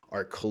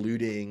 are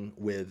colluding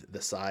with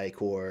the Psi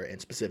Corps, and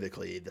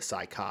specifically the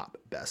Psi Cop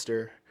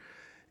Bester.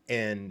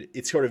 And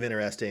it's sort of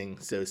interesting.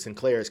 So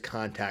Sinclair's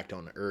contact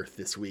on Earth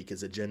this week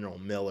is a General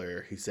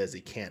Miller who says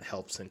he can't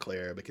help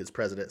Sinclair because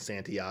President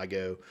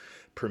Santiago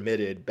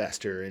permitted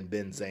Bester and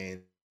Ben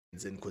Zane's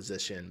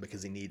Inquisition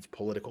because he needs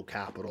political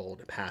capital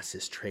to pass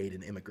his Trade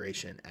and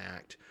Immigration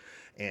Act.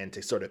 And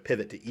to sort of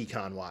pivot to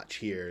Econ Watch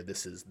here,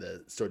 this is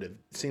the sort of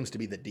seems to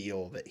be the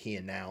deal that he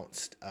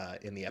announced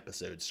in the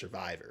episode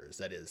Survivors.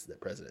 That is, that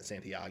President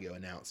Santiago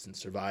announced in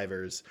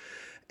Survivors.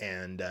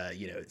 And,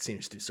 it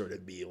seems to sort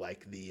of be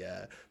like the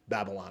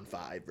Babylon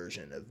 5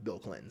 version of Bill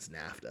Clinton's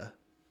NAFTA.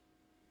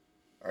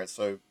 All right,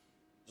 so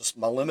just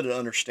my limited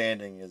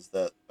understanding is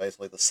that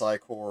basically the Psi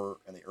Corps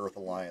and the Earth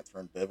Alliance are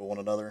in bed with one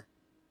another.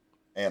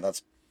 And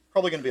that's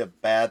probably going to be a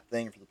bad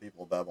thing for the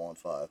people of Babylon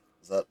 5.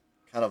 Is that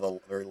kind of a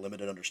very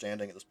limited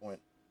understanding at this point?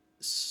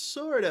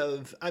 Sort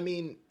of. I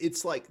mean,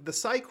 it's like the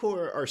Psi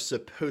Corps are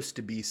supposed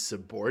to be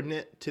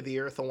subordinate to the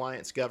Earth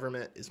Alliance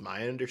government, is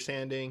my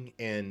understanding.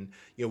 And,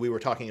 we were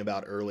talking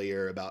about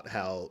earlier about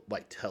how,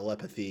 like,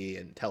 telepathy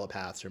and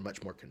telepaths are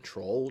much more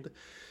controlled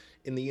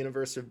in the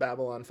universe of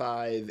Babylon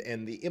 5.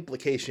 And the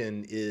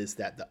implication is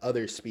that the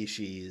other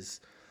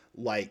species,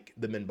 like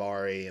the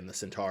Minbari and the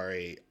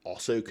Centauri,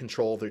 also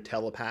control their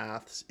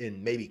telepaths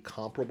in maybe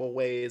comparable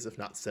ways, if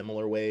not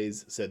similar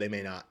ways. So they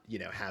may not,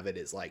 have it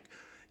as, like,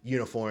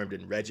 uniformed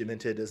and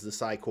regimented as the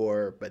Psi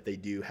Corps, but they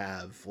do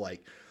have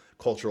like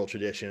cultural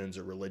traditions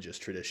or religious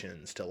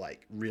traditions to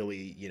like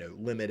really,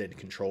 limit and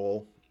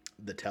control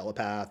the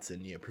telepaths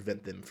and,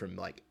 prevent them from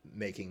like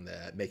making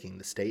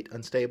the state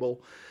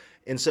unstable.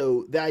 And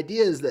so the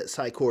idea is that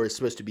Psi Corps is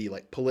supposed to be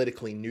like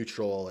politically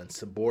neutral and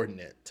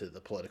subordinate to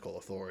the political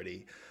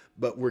authority,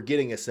 but we're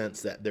getting a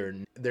sense that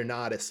they're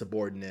not as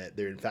subordinate.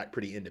 They're in fact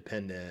pretty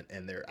independent,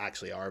 and there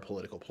actually are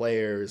political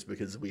players,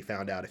 because we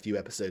found out a few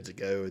episodes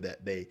ago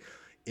that they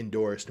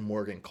endorsed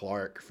Morgan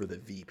Clark for the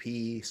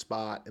VP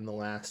spot in the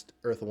last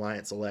Earth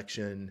Alliance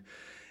election.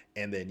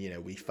 And then,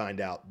 we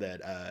find out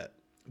that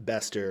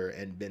Bester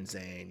and Ben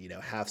Zane,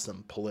 have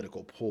some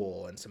political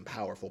pull and some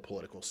powerful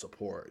political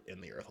support in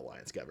the Earth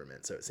Alliance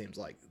government. So it seems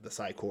like the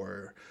Psi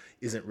Corps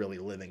isn't really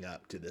living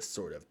up to this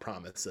sort of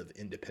promise of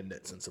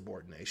independence and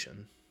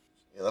subordination.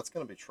 Yeah, that's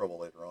going to be trouble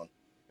later on.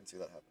 I can see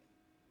that happening.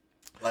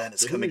 Land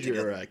is so coming who's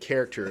your together.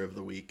 Character of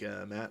the week,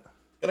 Matt?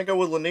 Gonna go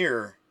with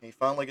Lanier. He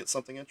finally gets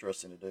something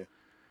interesting to do.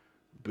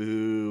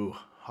 Boo.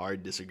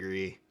 Hard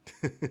disagree.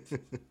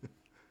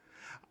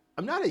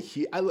 I'm not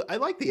I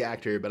like the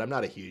actor, but I'm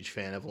not a huge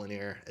fan of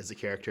Lanier as a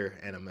character,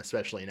 and I'm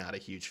especially not a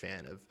huge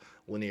fan of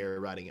Lanier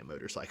riding a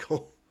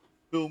motorcycle.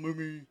 Bill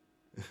Mumy.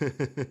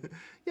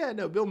 Yeah,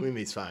 no, Bill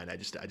Mumy's fine. I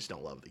just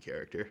don't love the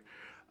character.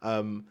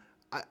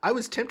 I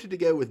was tempted to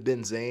go with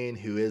Ben Zane,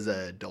 who is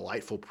a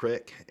delightful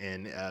prick,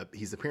 and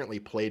he's apparently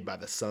played by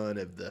the son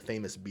of the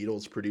famous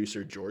Beatles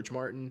producer George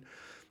Martin.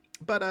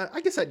 But I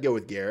guess I'd go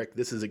with Garrick.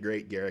 This is a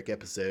great Garrick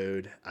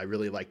episode. I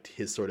really liked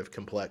his sort of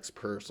complex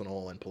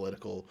personal and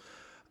political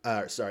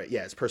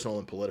His personal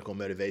and political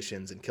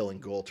motivations in killing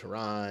Gul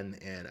Tehran,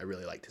 and I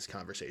really liked his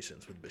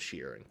conversations with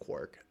Bashir and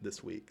Quark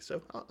this week.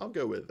 So I'll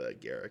go with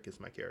Garrick as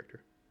my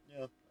character.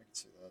 Yeah, I can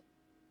see that.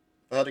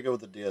 If I had to go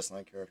with the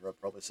DS9 character,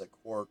 I'd probably say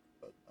Quark,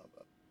 but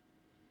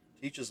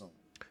teach his own.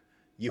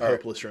 You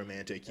hopeless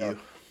romantic, you.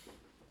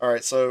 All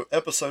right, so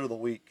episode of the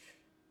week.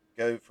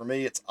 For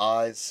me, it's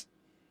Eyes.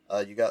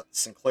 You got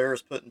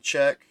Sinclair's put in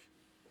check.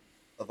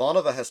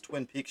 Ivanova has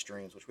Twin Peaks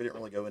dreams, which we didn't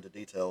really go into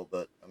detail,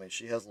 but I mean,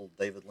 she has a little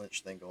David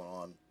Lynch thing going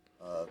on.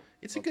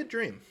 It's a good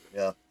dream.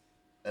 Yeah.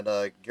 And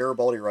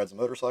Garibaldi rides a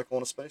motorcycle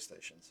on a space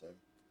station, so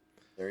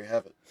there you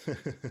have it.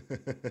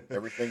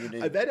 Everything you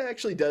need. That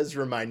actually does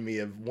remind me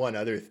of one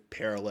other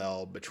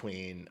parallel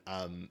between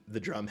the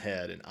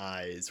Drumhead and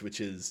Eyes, which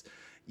is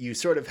you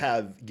sort of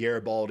have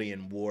Garibaldi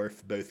and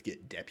Worf both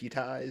get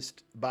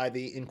deputized by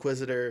the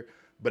Inquisitor,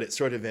 but it's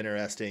sort of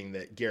interesting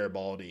that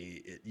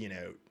Garibaldi,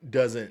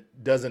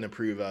 doesn't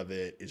approve of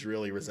it, is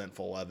really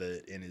resentful of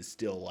it, and is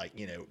still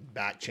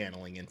back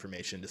channeling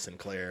information to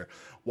Sinclair,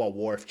 while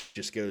Worf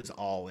just goes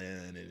all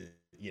in and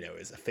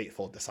is a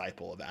faithful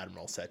disciple of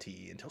Admiral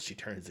Seti until she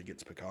turns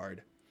against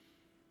Picard.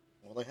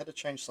 Well, they had to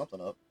change something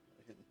up.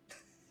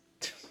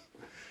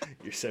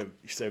 You're so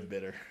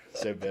bitter,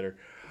 so bitter.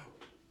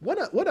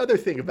 What other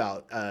thing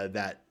about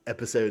that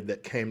episode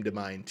that came to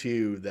mind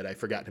too that I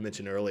forgot to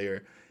mention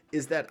earlier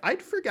is that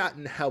I'd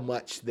forgotten how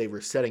much they were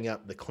setting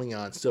up the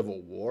Klingon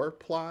Civil War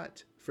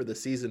plot for the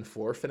season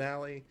 4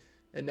 finale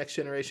in Next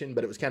Generation,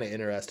 but it was kind of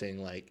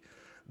interesting,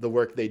 the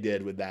work they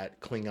did with that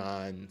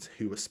Klingon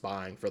who was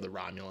spying for the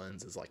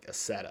Romulans is a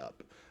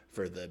setup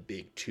for the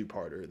big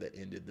 2-parter that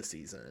ended the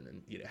season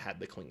and had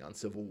the Klingon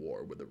Civil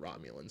War with the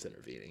Romulans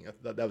intervening. I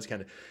thought that was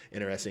kind of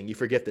interesting. You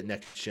forget that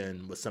Next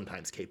Gen was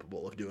sometimes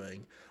capable of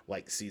doing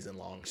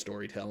season-long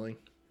storytelling.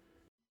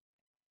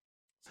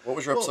 What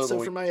was your episode of the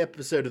week? So for my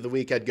episode of the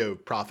week, I'd go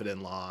Profit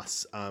and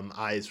Loss.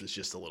 Eyes was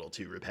just a little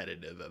too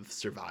repetitive of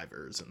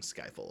Survivors and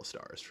Sky Full of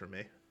Stars for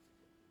me.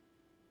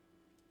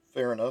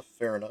 Fair enough.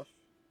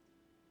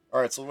 All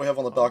right, so what do we have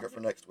on the docket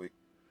for next week?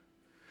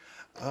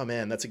 Oh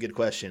man, that's a good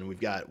question. We've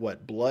got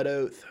Blood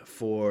Oath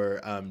for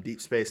Deep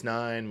Space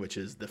Nine, which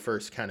is the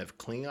first kind of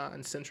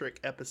Klingon-centric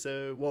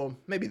episode. Well,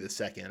 maybe the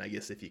second, I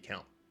guess, if you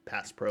count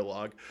past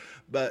prologue,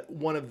 but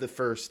one of the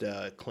first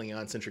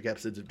Klingon-centric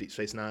episodes of Deep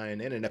Space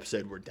Nine, and an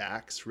episode where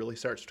Dax really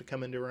starts to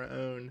come into her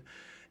own.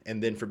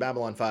 And then for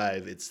Babylon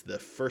 5, it's the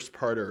first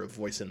parter of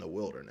Voice in the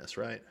Wilderness,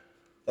 right?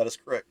 That is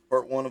correct.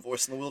 Part 1 of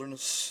Voice in the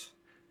Wilderness.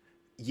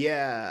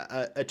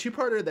 Yeah, a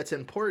 2-parter that's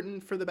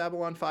important for the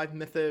Babylon 5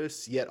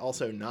 mythos, yet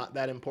also not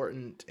that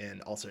important and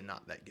also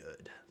not that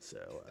good.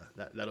 So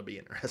that'll be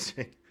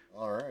interesting.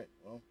 All right.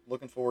 Well,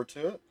 looking forward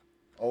to it.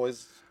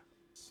 Always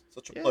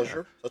such a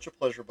pleasure. Such a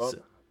pleasure, Bob.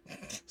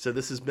 So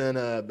this has been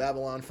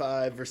Babylon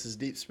 5 versus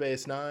Deep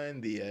Space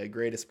Nine, the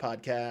greatest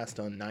podcast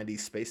on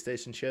 90s space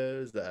station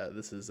shows.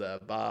 This is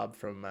Bob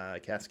from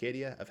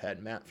Cascadia. I've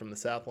had Matt from the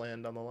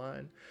Southland on the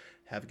line.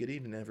 Have a good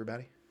evening,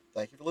 everybody.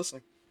 Thank you for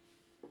listening.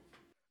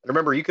 And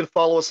remember, you can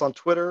follow us on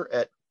Twitter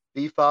at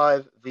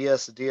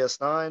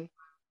B5VSDS9.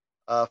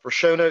 For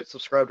show notes,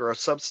 subscribe to our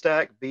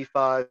Substack,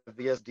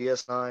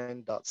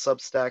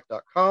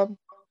 b5vsds9.substack.com.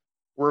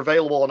 We're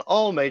available on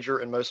all major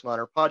and most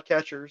minor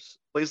podcatchers.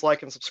 Please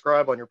like and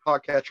subscribe on your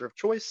podcatcher of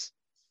choice.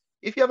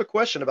 If you have a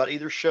question about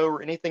either show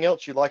or anything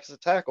else you'd like us to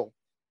tackle,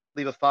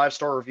 leave a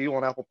 5-star review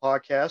on Apple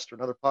Podcast or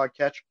another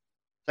podcatcher.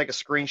 Take a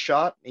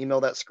screenshot,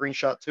 email that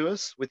screenshot to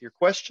us with your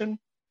question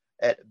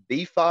at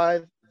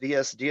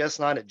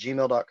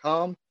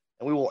b5vsds9@gmail.com,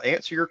 and we will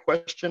answer your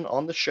question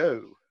on the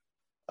show.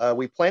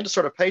 We plan to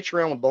start a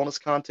Patreon with bonus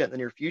content in the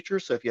near future,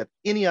 so if you have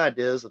any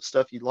ideas of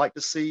stuff you'd like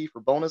to see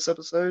for bonus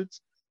episodes,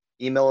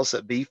 email us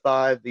at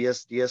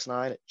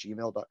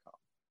b5vsds9@gmail.com.